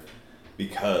the other,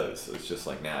 because it's just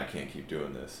like, nah, I can't keep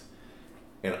doing this.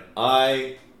 And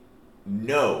I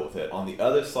know that on the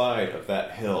other side of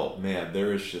that hill, man,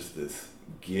 there is just this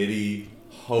giddy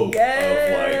hope of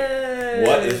like,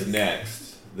 what is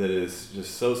next, that is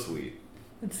just so sweet.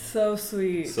 It's so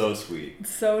sweet. So sweet.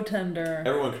 It's so tender.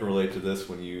 Everyone can relate to this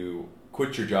when you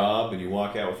quit your job and you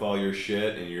walk out with all your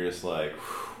shit and you're just like,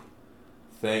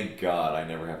 thank God I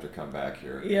never have to come back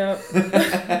here. Yep.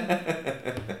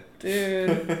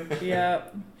 Dude.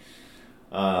 Yep.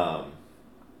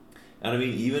 And I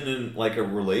mean, even in like a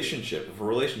relationship, if a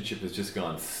relationship has just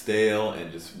gone stale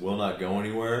and just will not go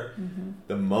anywhere,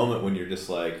 the moment when you're just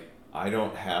like, I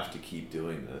don't have to keep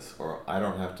doing this, or I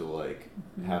don't have to like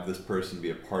have this person be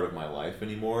a part of my life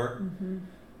anymore,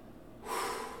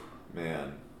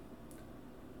 man,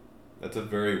 that's a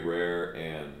very rare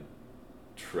and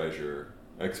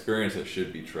experience that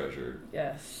should be treasured.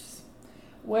 Yes.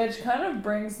 Which kind of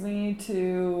brings me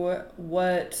to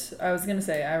what I was going to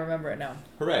say. I remember it now.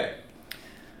 Hooray.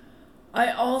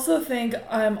 I also think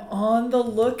I'm on the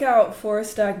lookout for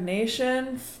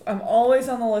stagnation. I'm always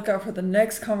on the lookout for the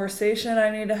next conversation I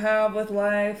need to have with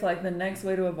life, like the next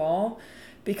way to evolve.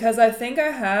 Because I think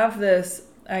I have this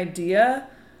idea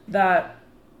that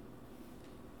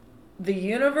the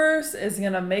universe is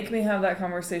going to make me have that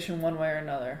conversation one way or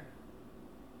another.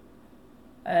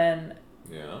 And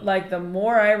like the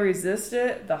more I resist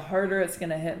it, the harder it's going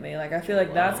to hit me. Like I feel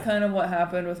like that's kind of what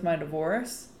happened with my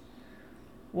divorce.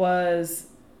 Was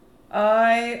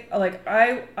I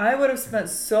would have spent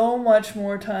so much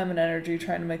more time and energy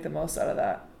trying to make the most out of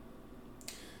that.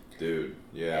 Dude,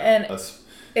 yeah. And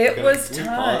it was time. Can we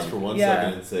pause for one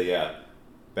second and say,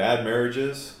 bad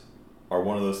marriages are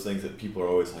one of those things that people are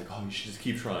always like, oh, you should just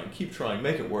keep trying,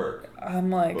 make it work.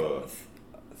 I'm like,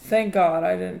 thank God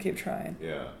I didn't keep trying.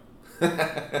 Yeah.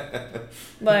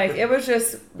 Like, it was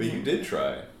just... But you did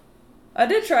try. I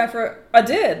did.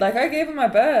 Like, I gave it my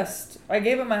best. I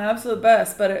gave it my absolute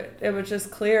best, but it was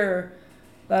just clear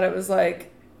that it was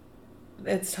like,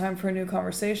 it's time for a new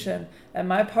conversation. And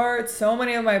so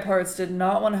many of my parts did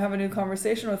not want to have a new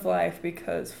conversation with life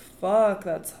because, fuck,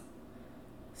 that's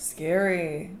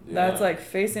scary. Yeah. That's like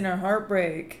facing our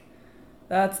heartbreak.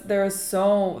 There was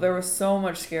so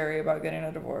much scary about getting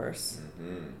a divorce.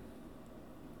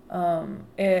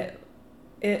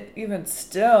 It even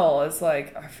still is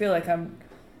like, I feel like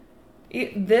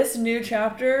this new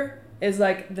chapter is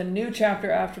like the new chapter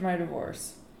after my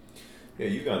divorce. Yeah,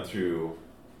 you've gone through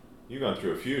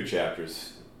a few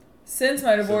chapters since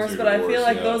my divorce, but I feel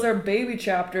like those are baby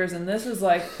chapters, and this is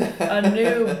like a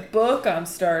new book I'm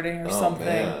starting or something.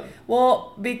 Man.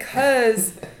 Well,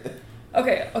 because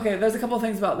okay, there's a couple of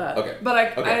things about that. Okay.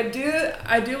 But I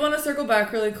do want to circle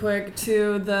back really quick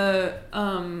to the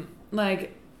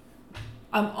like,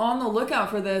 I'm on the lookout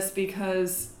for this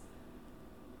because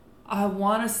I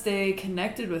want to stay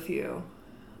connected with you.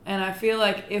 And I feel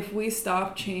like if we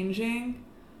stop changing,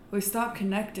 we stop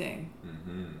connecting.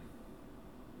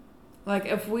 Like,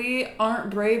 if we aren't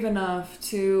brave enough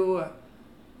to,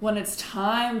 when it's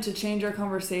time to change our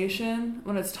conversation,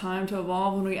 when it's time to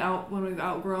evolve, when we've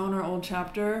outgrown our old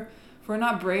chapter, if we're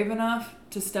not brave enough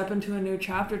to step into a new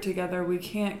chapter together, we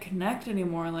can't connect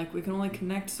anymore. Like, we can only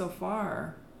connect so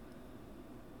far.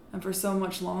 And for so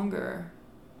much longer.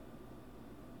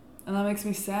 And that makes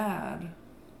me sad.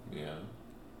 Yeah.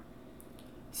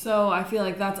 So I feel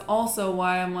like that's also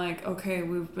why I'm like, okay,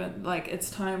 we've been, like, it's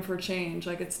time for change.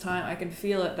 Like, it's time, I can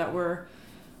feel it that we're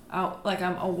out, like,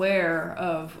 I'm aware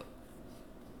of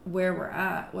where we're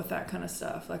at with that kind of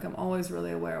stuff. Like, I'm always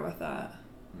really aware with that.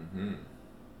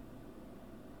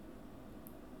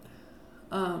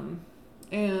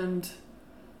 And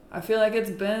I feel like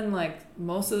it's been like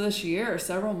most of this year,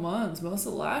 several months, most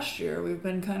of last year, we've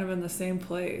been kind of in the same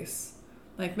place.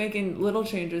 Like making little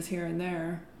changes here and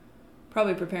there.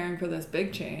 Probably preparing for this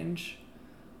big change.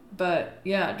 But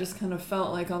yeah, it just kind of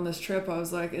felt like on this trip, I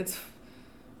was like, it's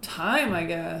time, I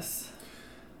guess.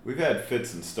 We've had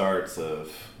fits and starts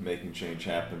of making change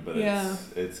happen, but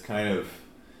it's kind of,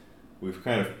 we've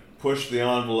kind of pushed the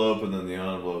envelope, and then the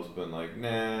envelope's been like,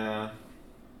 nah.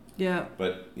 Yeah.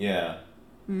 But yeah.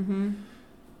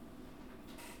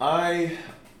 I'm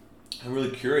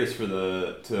really curious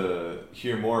to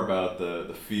hear more about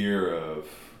the fear of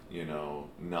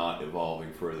not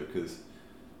evolving further, because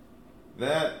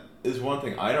that is one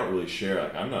thing I don't really share.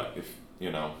 Like, I'm not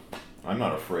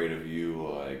afraid of you,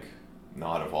 like,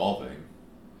 not evolving,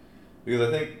 because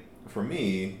I think for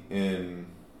me, in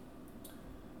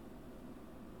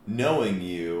knowing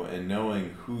you and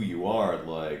knowing who you are,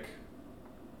 like,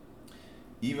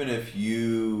 even if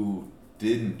you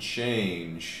didn't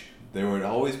change, there would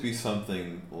always be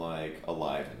something, like,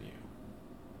 alive in you.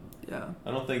 Yeah.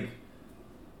 I don't think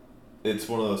it's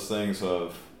one of those things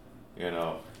of,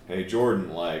 hey,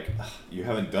 Jordan, like, you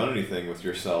haven't done anything with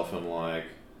yourself in, like,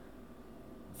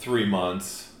 3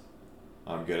 months.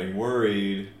 I'm getting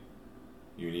worried.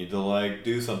 You need to, like,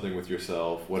 do something with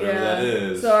yourself, whatever that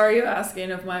is. So are you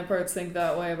asking if my parts think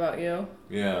that way about you?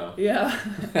 Yeah. Yeah.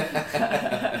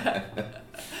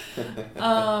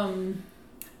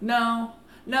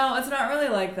 No, it's not really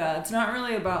like that. It's not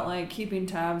really about, like, keeping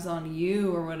tabs on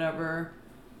you or whatever.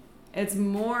 It's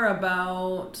more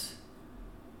about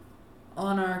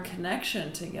on our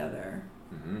connection together.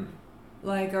 Mm-hmm.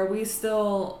 Like, is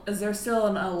there still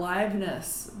an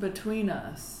aliveness between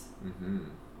us? Mm-hmm.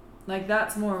 Like,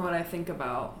 that's more what I think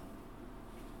about.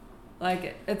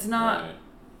 Like, it's not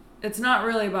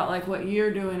really about, like, what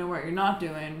you're doing or what you're not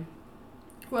doing,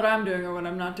 what I'm doing or what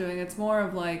I'm not doing. It's more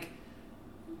of, like,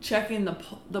 checking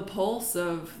the pulse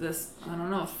of this, I don't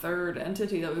know, third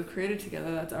entity that we've created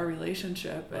together. That's our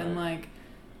relationship. Right. And, like,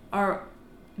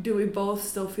 do we both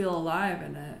still feel alive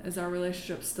in it? Is our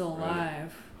relationship still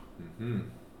alive? Right. Mm-hmm.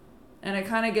 And it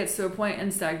kind of gets to a point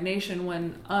in stagnation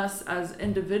when us as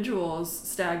individuals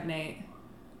stagnate.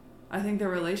 I think the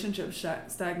relationship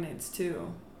stagnates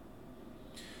too.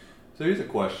 So here's a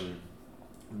question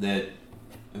that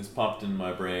has popped in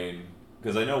my brain,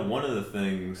 because I know one of the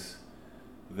things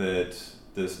that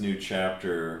this new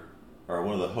chapter, or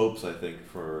one of the hopes I think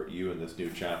for you in this new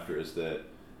chapter, is that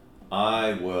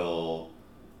I will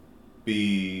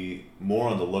be more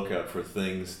on the lookout for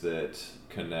things that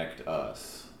connect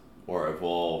us or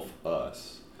evolve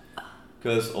us.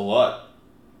 Because a lot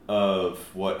of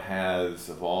what has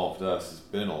evolved us has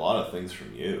been a lot of things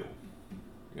from you,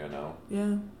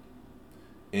 Yeah.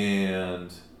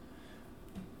 And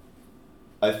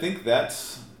I think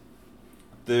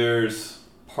there's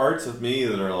parts of me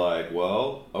that are like,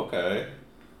 well, okay,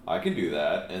 I can do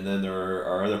that. And then there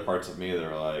are other parts of me that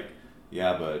are like,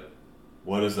 yeah, but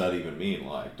what does that even mean?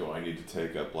 Like, do I need to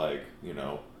take up, like,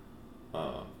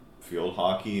 field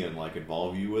hockey and, like,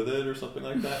 involve you with it or something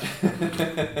like that?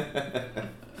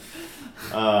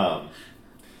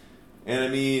 And I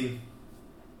mean,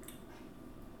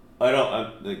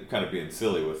 I'm kind of being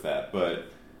silly with that,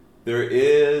 but there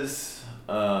is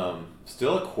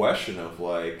still a question of,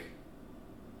 like,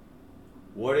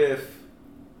 what if,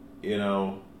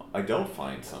 I don't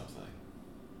find something?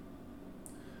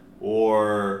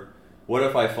 Or what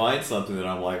if I find something that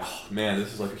I'm like, oh man,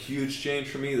 this is like a huge change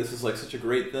for me, this is like such a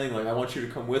great thing, like I want you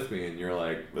to come with me, and you're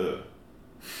like, ugh,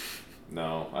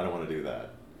 no, I don't want to do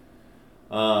that.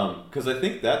 Because I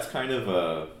think that's kind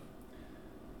of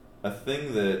a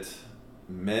thing that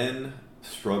men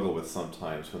struggle with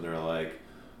sometimes, when they're like,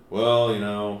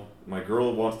 well, my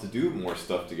girl wants to do more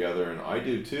stuff together and I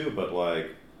do too, but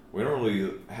like we don't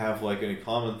really have like any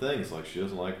common things. Like, she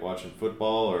doesn't like watching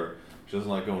football, or she doesn't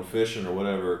like going fishing or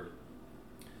whatever.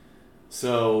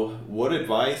 So what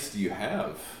advice do you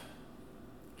have?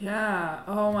 Yeah.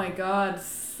 Oh my God.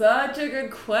 Such a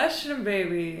good question,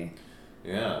 baby.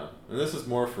 Yeah. And this is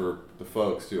more for the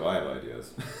folks too. I have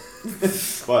ideas.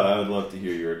 But I would love to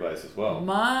hear your advice as well.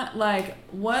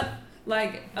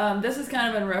 This is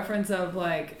kind of in reference of,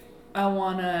 like, I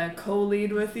want to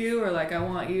co-lead with you, or like I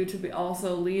want you to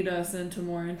also lead us into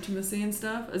more intimacy and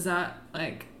stuff. Is that,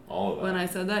 like, all of that? When I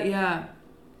said that? Yeah.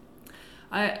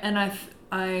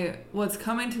 What's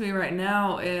coming to me right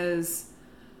now is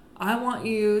I want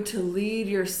you to lead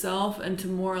yourself into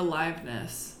more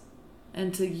aliveness,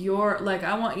 into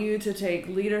I want you to take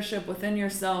leadership within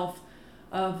yourself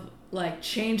of, like,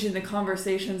 changing the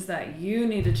conversations that you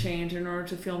need to change in order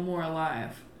to feel more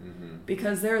alive. Mm-hmm.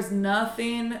 Because there's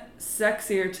nothing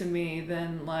sexier to me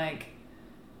than, like,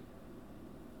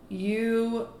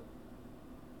 you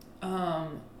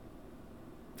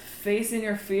facing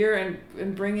your fear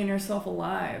and bringing yourself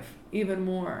alive even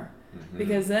more. Mm-hmm.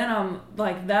 Because then I'm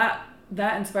like, that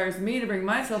inspires me to bring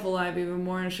myself alive even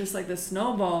more, and it's just like this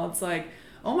snowball. It's like,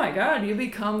 oh my God, you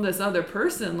become this other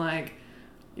person. Like,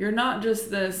 you're not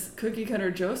just this cookie cutter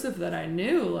Joseph that I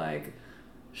knew. Like,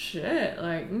 shit,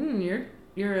 like,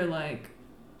 you're like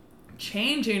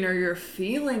changing, or you're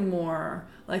feeling more.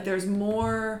 Like, there's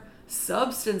more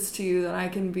substance to you that I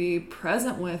can be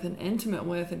present with and intimate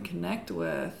with and connect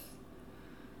with.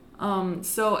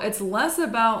 So it's less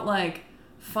about like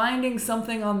finding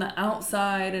something on the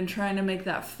outside and trying to make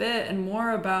that fit, and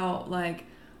more about like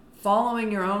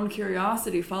following your own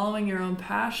curiosity, following your own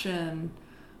passion,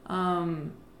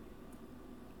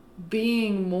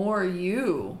 being more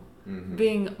you,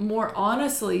 being more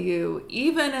honestly you,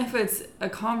 even if it's a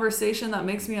conversation that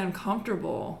makes me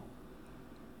uncomfortable.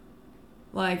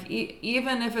 Like,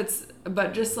 even if it's,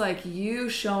 but just like you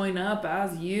showing up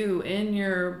as you in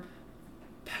your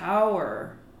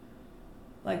power,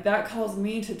 like that calls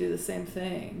me to do the same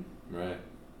thing. Right.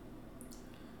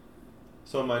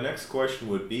 So my next question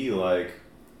would be like,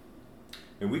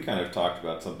 and we kind of talked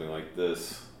about something like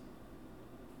this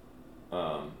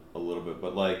a little bit,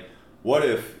 but like, what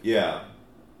if,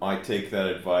 I take that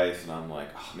advice and I'm like,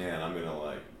 oh man, I'm gonna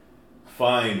like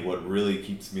find what really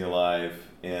keeps me alive,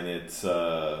 and it's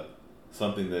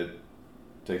something that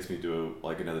takes me to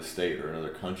like another state or another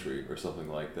country or something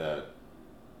like that,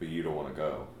 but you don't want to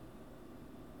go.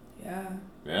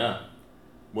 Yeah.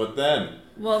 What then?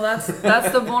 Well, that's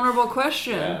the vulnerable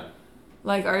question. Yeah.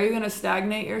 Like, are you gonna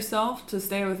stagnate yourself to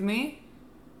stay with me?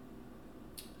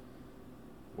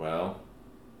 Well,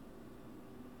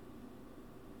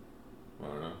 I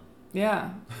don't know.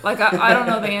 Yeah. Like, I don't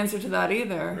know the answer to that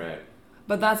either. Right.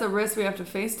 But that's a risk we have to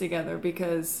face together,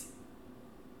 because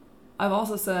I've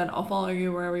also said, I'll follow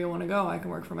you wherever you want to go. I can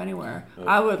work from anywhere. Oh.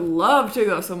 I would love to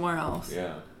go somewhere else.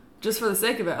 Yeah. Just for the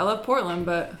sake of it. I love Portland,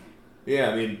 but... Yeah,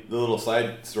 I mean, the little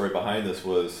side story behind this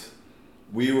was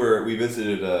we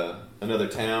visited another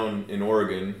town in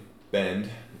Oregon,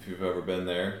 Bend, if you've ever been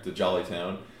there. It's a jolly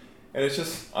town. And it's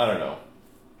just, I don't know,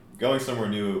 going somewhere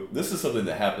new. This is something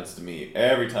that happens to me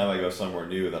every time I go somewhere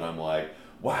new, that I'm like,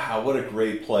 wow, what a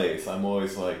great place. I'm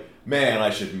always like, man, I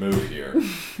should move here.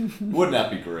 Wouldn't that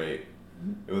be great?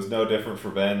 It was no different for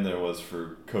Ben than it was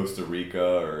for Costa Rica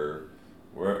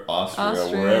or Austria.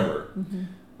 Wherever. Mm-hmm.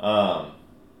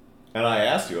 And I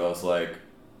asked you, I was like,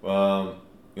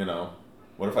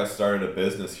 what if I started a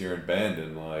business here in Bend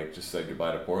and like just said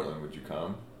goodbye to Portland? Would you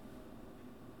come?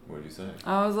 What did you say?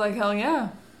 I was like, hell yeah.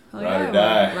 Ride or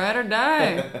die. Ride or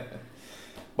die.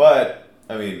 But,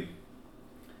 I mean,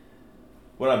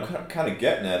 what I'm kind of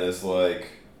getting at is like,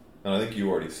 and I think you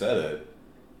already said it,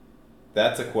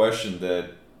 that's a question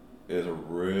that is a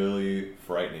really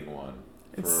frightening one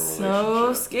for a relationship. It's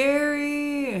so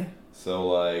scary. So,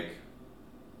 like,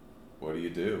 what do you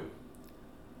do?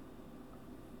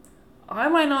 I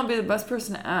might not be the best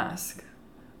person to ask,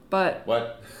 but...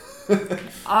 What?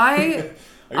 I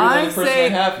Are you the only person I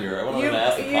have here? I want to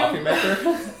ask the coffee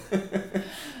maker.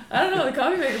 I don't know. The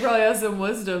coffee maker probably has some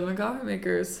wisdom. The coffee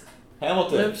makers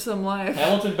lived some life.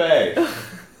 Hamilton Bay.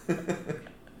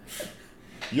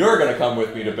 You're going to come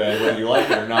with me to bed whether you like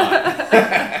it or not.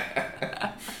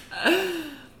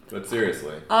 But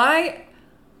seriously. I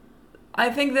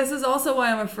think this is also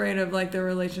why I'm afraid of like the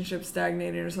relationship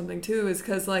stagnating or something too, is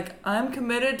because like I'm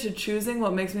committed to choosing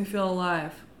what makes me feel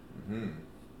alive. Mm-hmm.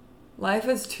 Life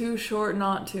is too short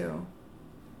not to.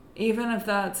 Even if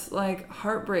that's like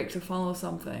heartbreak to follow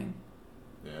something.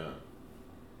 Yeah.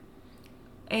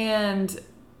 And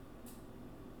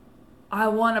I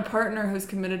want a partner who's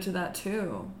committed to that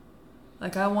too.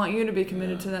 Like I want you to be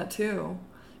committed to that too.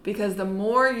 Because the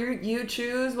more you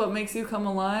choose what makes you come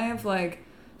alive, like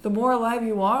the more alive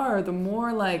you are, the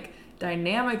more like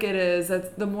dynamic it is. That's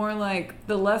the more like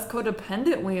the less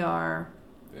codependent we are.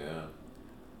 Yeah.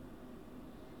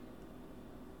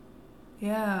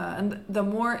 Yeah, and the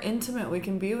more intimate we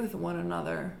can be with one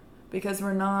another, because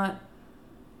we're not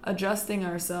adjusting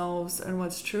ourselves and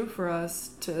what's true for us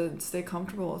to stay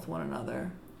comfortable with one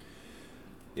another.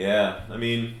 Yeah, I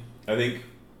mean, I think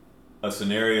a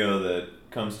scenario that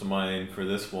comes to mind for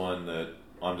this one that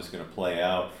I'm just going to play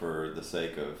out for the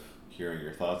sake of hearing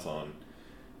your thoughts on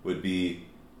would be,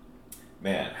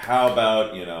 man, how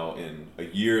about, in a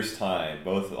year's time,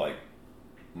 both like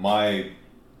my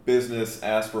business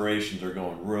aspirations are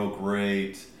going real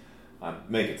great, I'm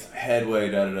making some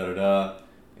headway,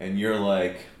 and you're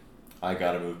like, I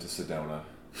gotta move to Sedona.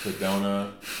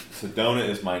 Sedona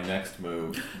is my next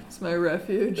move. It's my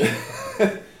refuge.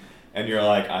 And you're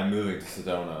like, I'm moving to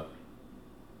Sedona.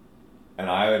 And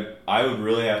I would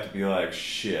really have to be like,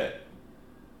 shit,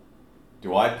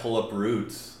 do I pull up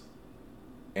roots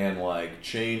and like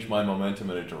change my momentum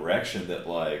in a direction that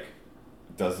like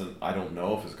I don't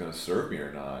know if it's going to serve me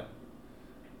or not?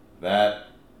 That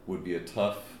would be a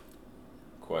tough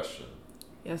question.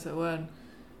 Yes, it would.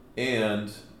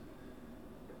 And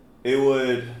it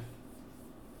would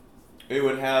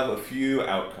have a few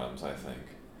outcomes, I think.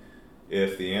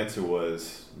 If the answer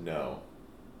was no,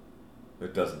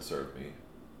 it doesn't serve me.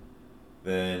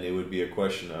 then it would be a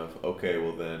question of, okay,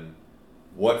 well then,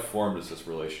 what form does this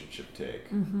relationship take?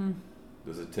 Mm-hmm.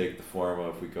 Does it take the form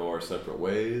of we go our separate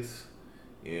ways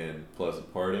in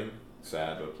pleasant parting,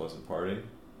 sad but pleasant parting?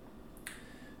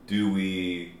 Do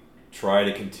we try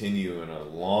to continue in a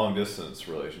long distance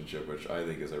relationship, which I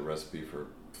think is a recipe for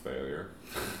failure?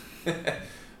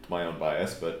 My own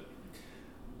bias, but...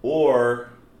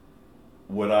 Or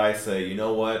would I say, you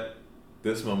know what?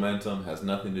 This momentum has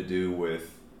nothing to do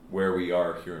with where we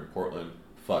are here in Portland.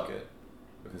 Fuck it.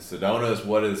 If Sedona is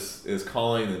what is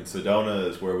calling, then Sedona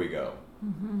is where we go.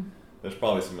 Mm-hmm. There's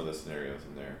probably some other scenarios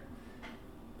in there.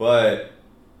 But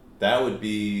that would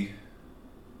be...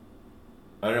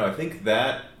 I don't know, I think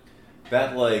that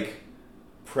like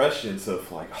prescience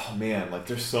of like, oh man, like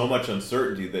there's so much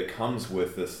uncertainty that comes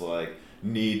with this like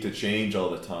need to change all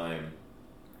the time.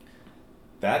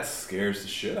 That scares the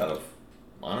shit out of,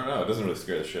 I don't know, it doesn't really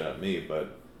scare the shit out of me, but it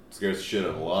scares the shit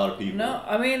out of a lot of people. No,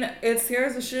 I mean, it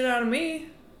scares the shit out of me.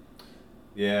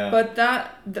 Yeah. But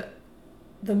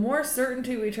the more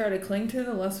certainty we try to cling to,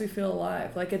 the less we feel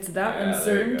alive. Like, it's that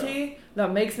uncertainty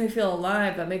that makes me feel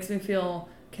alive, that makes me feel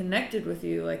connected with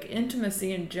you. Like,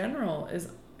 intimacy in general is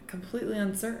completely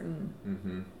uncertain.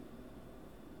 Mm-hmm.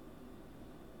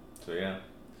 So, yeah.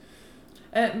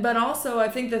 But also, I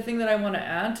think the thing that I want to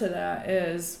add to that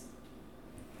is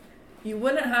you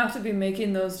wouldn't have to be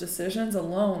making those decisions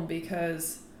alone,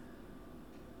 because,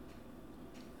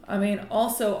 I mean,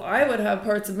 also, I would have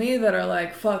parts of me that are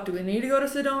like, fuck, do we need to go to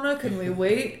Sedona? Can we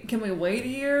wait? Can we wait a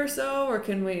year or so? Or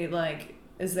can we, like,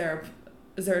 is there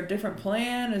a different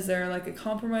plan? Is there, like, a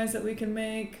compromise that we can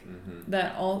make? Mm-hmm.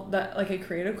 that like a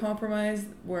creative compromise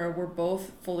where we're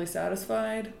both fully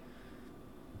satisfied?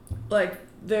 Like,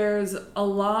 there's a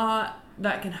lot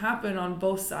that can happen on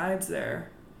both sides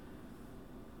there.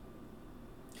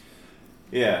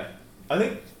 Yeah. I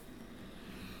think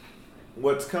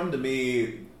what's come to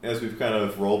me as we've kind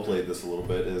of role-played this a little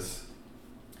bit is,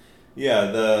 yeah,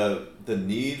 the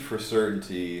need for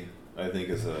certainty, I think,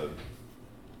 is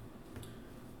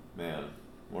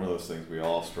one of those things we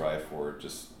all strive for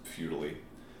just futilely.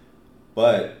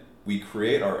 But we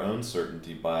create our own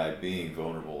certainty by being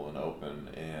vulnerable and open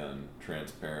and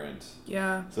transparent.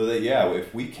 Yeah. So that, yeah,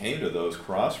 if we came to those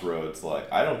crossroads,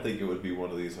 like, I don't think it would be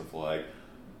one of these of like,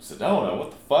 Sedona,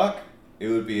 what the fuck? It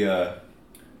would be all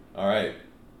right,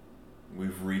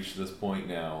 we've reached this point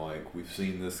now, like, we've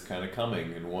seen this kind of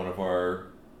coming in one of our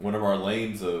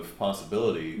lanes of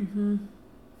possibility. Mm-hmm.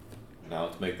 Now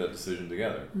let's make that decision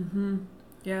together. Mm-hmm.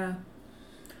 Yeah.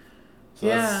 So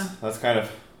that's kind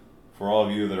of, for all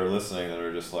of you that are listening that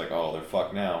are just like, oh, they're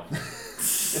fucked now.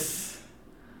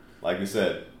 Like we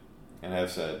said, and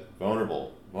have said,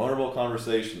 vulnerable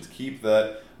conversations, keep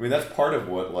that. I mean, that's part of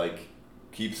what, like,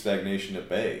 keeps stagnation at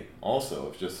bay. Also,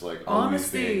 it's just like always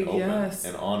being open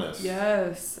and honest.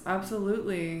 Yes,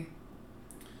 absolutely.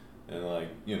 And, like,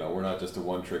 you know, we're not just a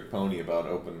one-trick pony about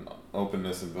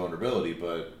openness and vulnerability,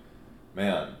 but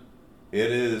man,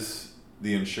 it is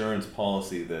the insurance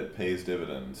policy that pays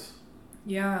dividends.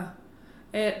 Yeah.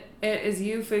 It is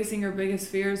you facing your biggest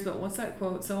fears, but what's that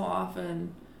quote? So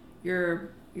often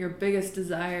your biggest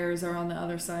desires are on the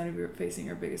other side of facing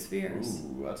your biggest fears.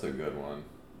 Ooh, that's a good one.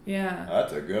 Yeah.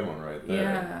 That's a good one right there.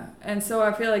 Yeah. And so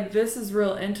I feel like this is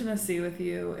real intimacy with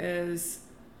you, is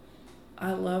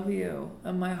I love you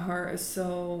and my heart is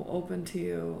so open to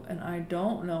you and I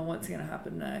don't know what's going to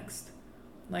happen next.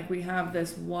 Like, we have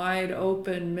this wide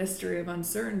open mystery of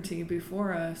uncertainty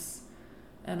before us.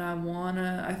 And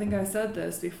I think I said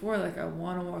this before, like, I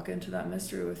want to walk into that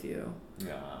mystery with you.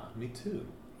 Yeah, me too.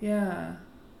 Yeah.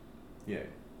 Yeah.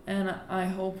 And I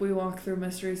hope we walk through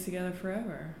mysteries together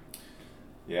forever.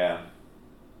 Yeah.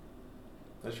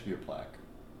 That should be a plaque.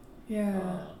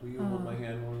 Yeah. Will you hold my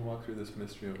hand when we walk through this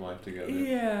mystery of life together?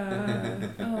 Yeah.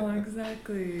 Oh,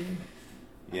 exactly.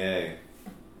 Yay.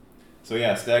 So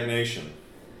yeah, stagnation.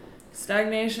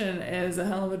 Stagnation is a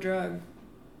hell of a drug.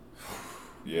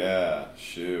 Yeah,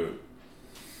 shoot.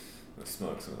 Let's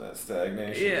smoke some of that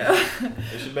stagnation. Yeah.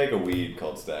 They should make a weed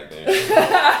called stagnation.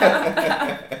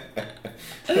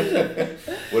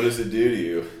 What does it do to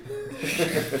you?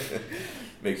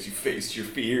 Makes you face your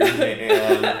fears,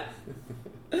 man.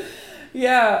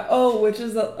 Yeah. Oh, which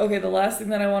is the last thing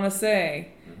that I want to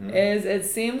say is, it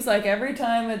seems like every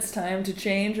time it's time to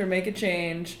change or make a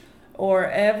change, or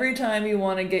every time you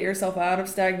want to get yourself out of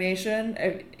stagnation,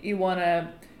 if you want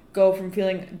to go from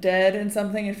feeling dead in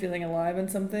something and feeling alive in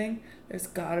something, there's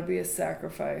got to be a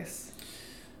sacrifice.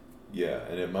 Yeah,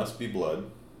 and it must be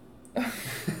blood. Ours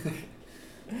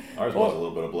was a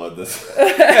little bit of blood this.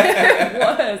 It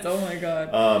was. Oh my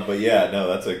god. But yeah, no,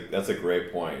 that's a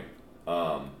great point.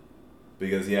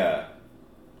 Because yeah,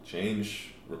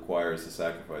 change requires a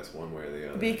sacrifice one way or the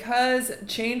other. Because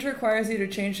change requires you to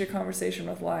change your conversation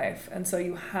with life. And so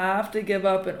you have to give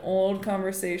up an old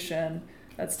conversation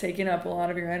that's taking up a lot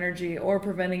of your energy or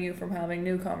preventing you from having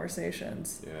new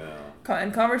conversations. Yeah.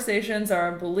 And conversations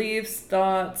are beliefs,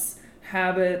 thoughts,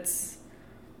 habits,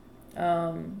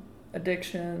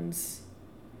 addictions,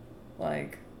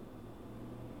 like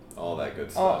all that good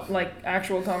stuff. Like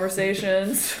actual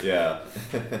conversations. Yeah.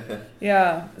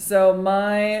 Yeah. So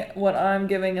what I'm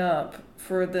giving up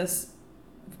for this,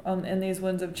 in these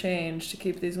winds of change, to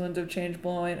keep these winds of change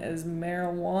blowing, is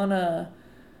marijuana.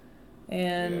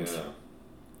 And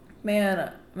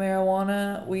man,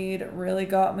 marijuana, weed really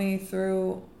got me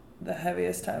through the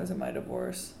heaviest times of my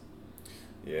divorce.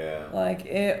 Yeah. Like,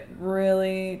 it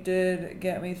really did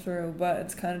get me through, but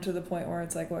it's kind of to the point where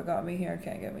it's like, what got me here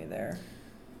can't get me there.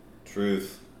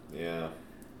 Truth. Yeah.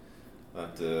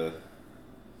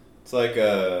 It's like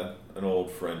an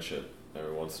old friendship.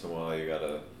 Every once in a while you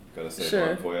gotta say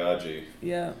Sure. bon voyage.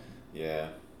 Yeah. Yeah.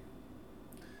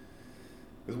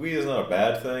 Because weed is not a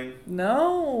bad thing.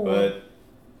 No. But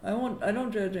I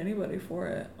don't judge anybody for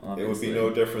it, obviously. It would be no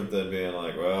different than being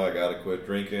like, well, I gotta quit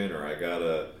drinking, or I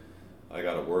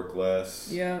gotta work less.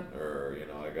 Yeah. Or,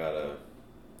 I gotta,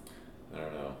 I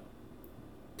don't know,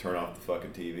 turn off the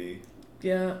fucking TV.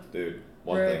 Yeah. Dude,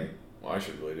 one thing I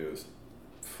should really do is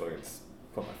fucking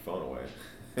put my phone away.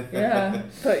 Yeah.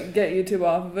 Get YouTube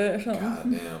off of it or something.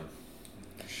 God damn.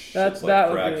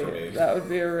 That would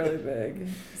be a really big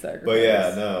sacrifice. But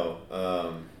yeah, no.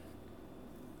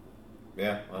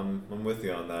 Yeah, I'm with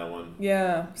you on that one.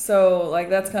 Yeah. So like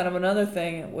that's kind of another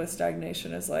thing with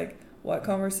stagnation is like what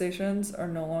conversations are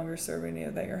no longer serving you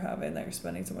that you're having, that you're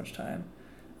spending so much time.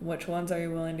 Which ones are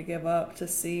you willing to give up to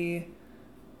see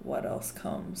what else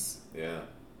comes? Yeah.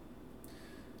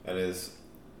 And as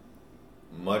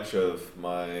much of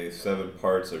my 7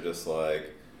 parts are just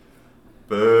like,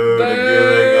 boo to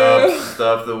giving up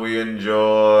stuff that we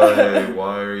enjoy.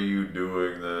 Why are you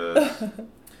doing this?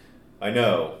 I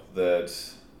know that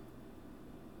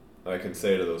I can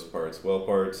say to those parts, well,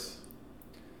 parts,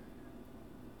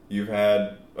 you've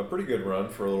had a pretty good run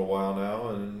for a little while now,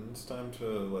 and it's time to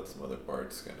let some other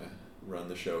parts kind of run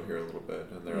the show here a little bit.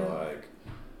 And they're like,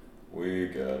 we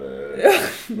got it.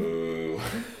 Boo.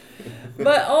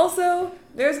 But also,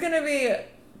 there's going to be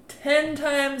 10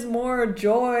 times more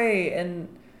joy and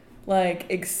like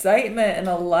excitement and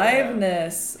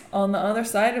aliveness on the other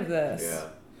side of this. Yeah.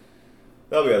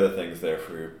 There'll be other things there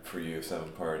for you,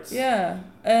 7 parts. Yeah.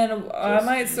 And I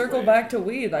might circle back to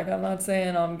weed. Like, I'm not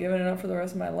saying I'm giving it up for the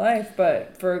rest of my life,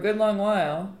 but for a good long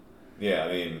while. Yeah,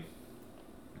 I mean,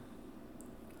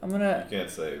 I'm gonna. You can't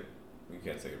say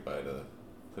goodbye to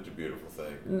such a beautiful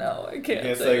thing. No, I can't. You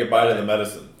can't say goodbye to the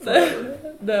medicine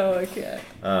forever. No, I can't.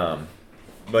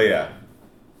 But yeah.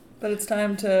 But it's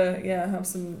time to have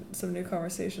some new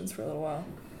conversations for a little while.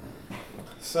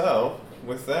 So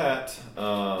with that,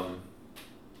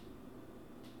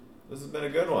 this has been a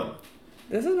good one.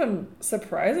 This has been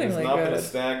surprisingly good. It's not been a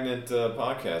stagnant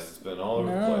podcast. It's been all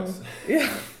over the place.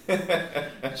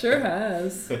 Yeah. Sure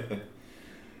has.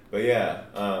 But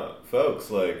yeah, folks,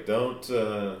 like don't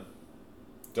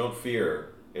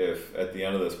fear if at the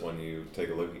end of this one you take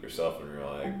a look at yourself and you're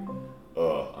like,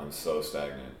 oh, I'm so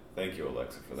stagnant. Thank you,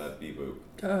 Alexa, for that beep boop.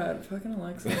 God, fucking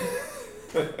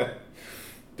Alexa.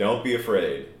 Don't be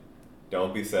afraid.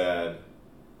 Don't be sad.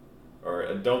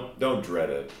 Or don't dread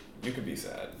it. You can be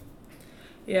sad.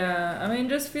 Yeah, I mean,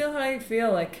 just feel how you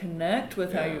feel. Like, connect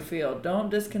with how you feel.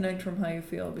 Don't disconnect from how you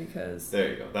feel, because...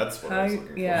 There you go. That's what I was looking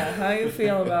for. Yeah, how you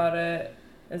feel about it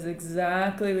is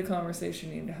exactly the conversation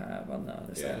you need to have on the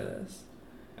other side of this.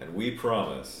 And we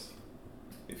promise,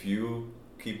 if you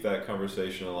keep that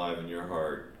conversation alive in your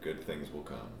heart, good things will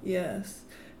come. Yes.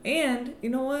 And, you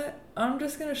know what? I'm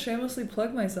just going to shamelessly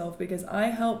plug myself, because I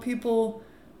help people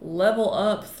level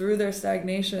up through their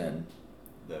stagnation.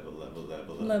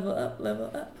 Level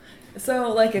up.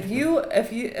 So, like, if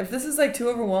this is like too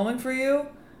overwhelming for you,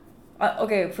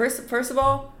 first of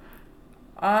all,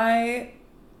 I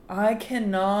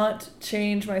cannot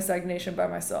change my stagnation by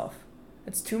myself.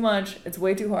 It's too much. It's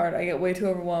way too hard. I get way too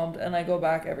overwhelmed, and I go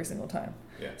back every single time.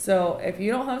 Yeah. So if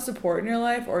you don't have support in your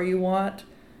life, or you want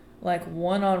like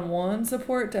one-on-one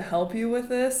support to help you with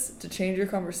this, to change your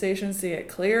conversations, to get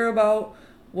clear about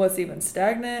what's even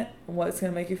stagnant and what's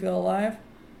going to make you feel alive,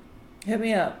 hit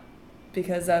me up,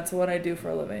 because that's what I do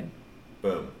for a living.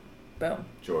 Boom.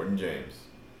 Jordan James.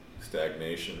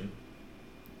 Stagnation.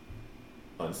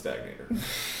 Unstagnator.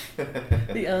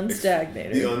 The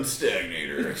Unstagnator. The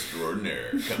Unstagnator extraordinaire,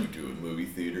 coming to a movie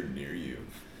theater near you.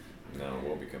 No, it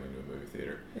won't be coming to a movie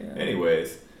theater. Yeah.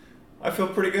 Anyways, I feel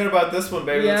pretty good about this one,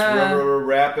 baby. Yeah. Let's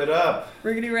wrap it up.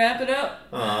 Riggedy wrap it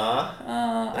up.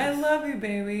 Nice. I love you,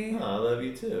 baby. I love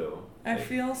you too. I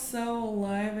feel so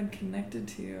alive and connected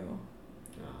to you.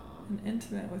 And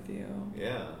intimate with you.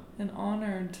 Yeah. And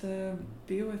honored to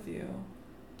be with you.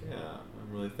 Yeah.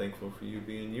 I'm really thankful for you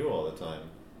being you all the time.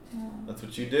 That's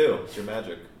what you do. It's your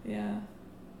magic. Yeah.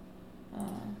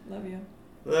 Love you.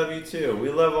 Love you too. We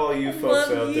love all you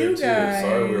folks out there too. Guys.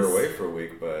 Sorry we were away for a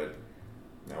week, but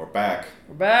now we're back.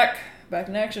 We're back. Back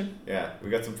in action. Yeah, we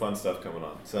got some fun stuff coming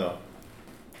on. So,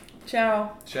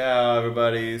 ciao. Ciao,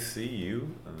 everybody. See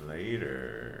you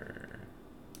later.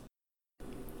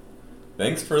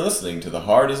 Thanks for listening to the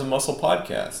Heart is a Muscle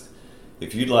podcast.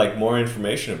 If you'd like more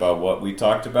information about what we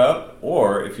talked about,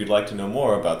 or if you'd like to know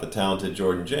more about the talented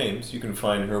Jordan James, you can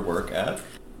find her work at...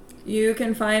 You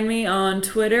can find me on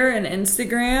Twitter and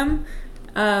Instagram.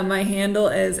 My handle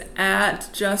is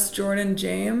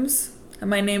 @JustJordanJames. And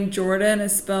my name Jordan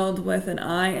is spelled with an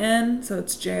I-N, so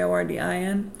it's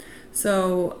Jordin.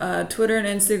 So Twitter and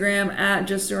Instagram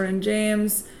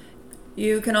 @JustJordanJames.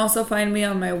 You can also find me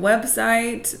on my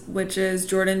website, which is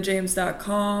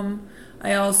jordanjames.com.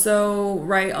 I also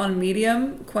write on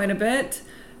Medium quite a bit.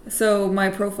 So my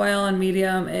profile on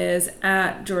Medium is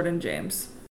 @JordanJames.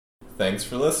 Thanks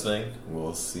for listening.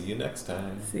 We'll see you next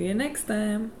time. See you next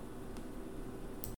time.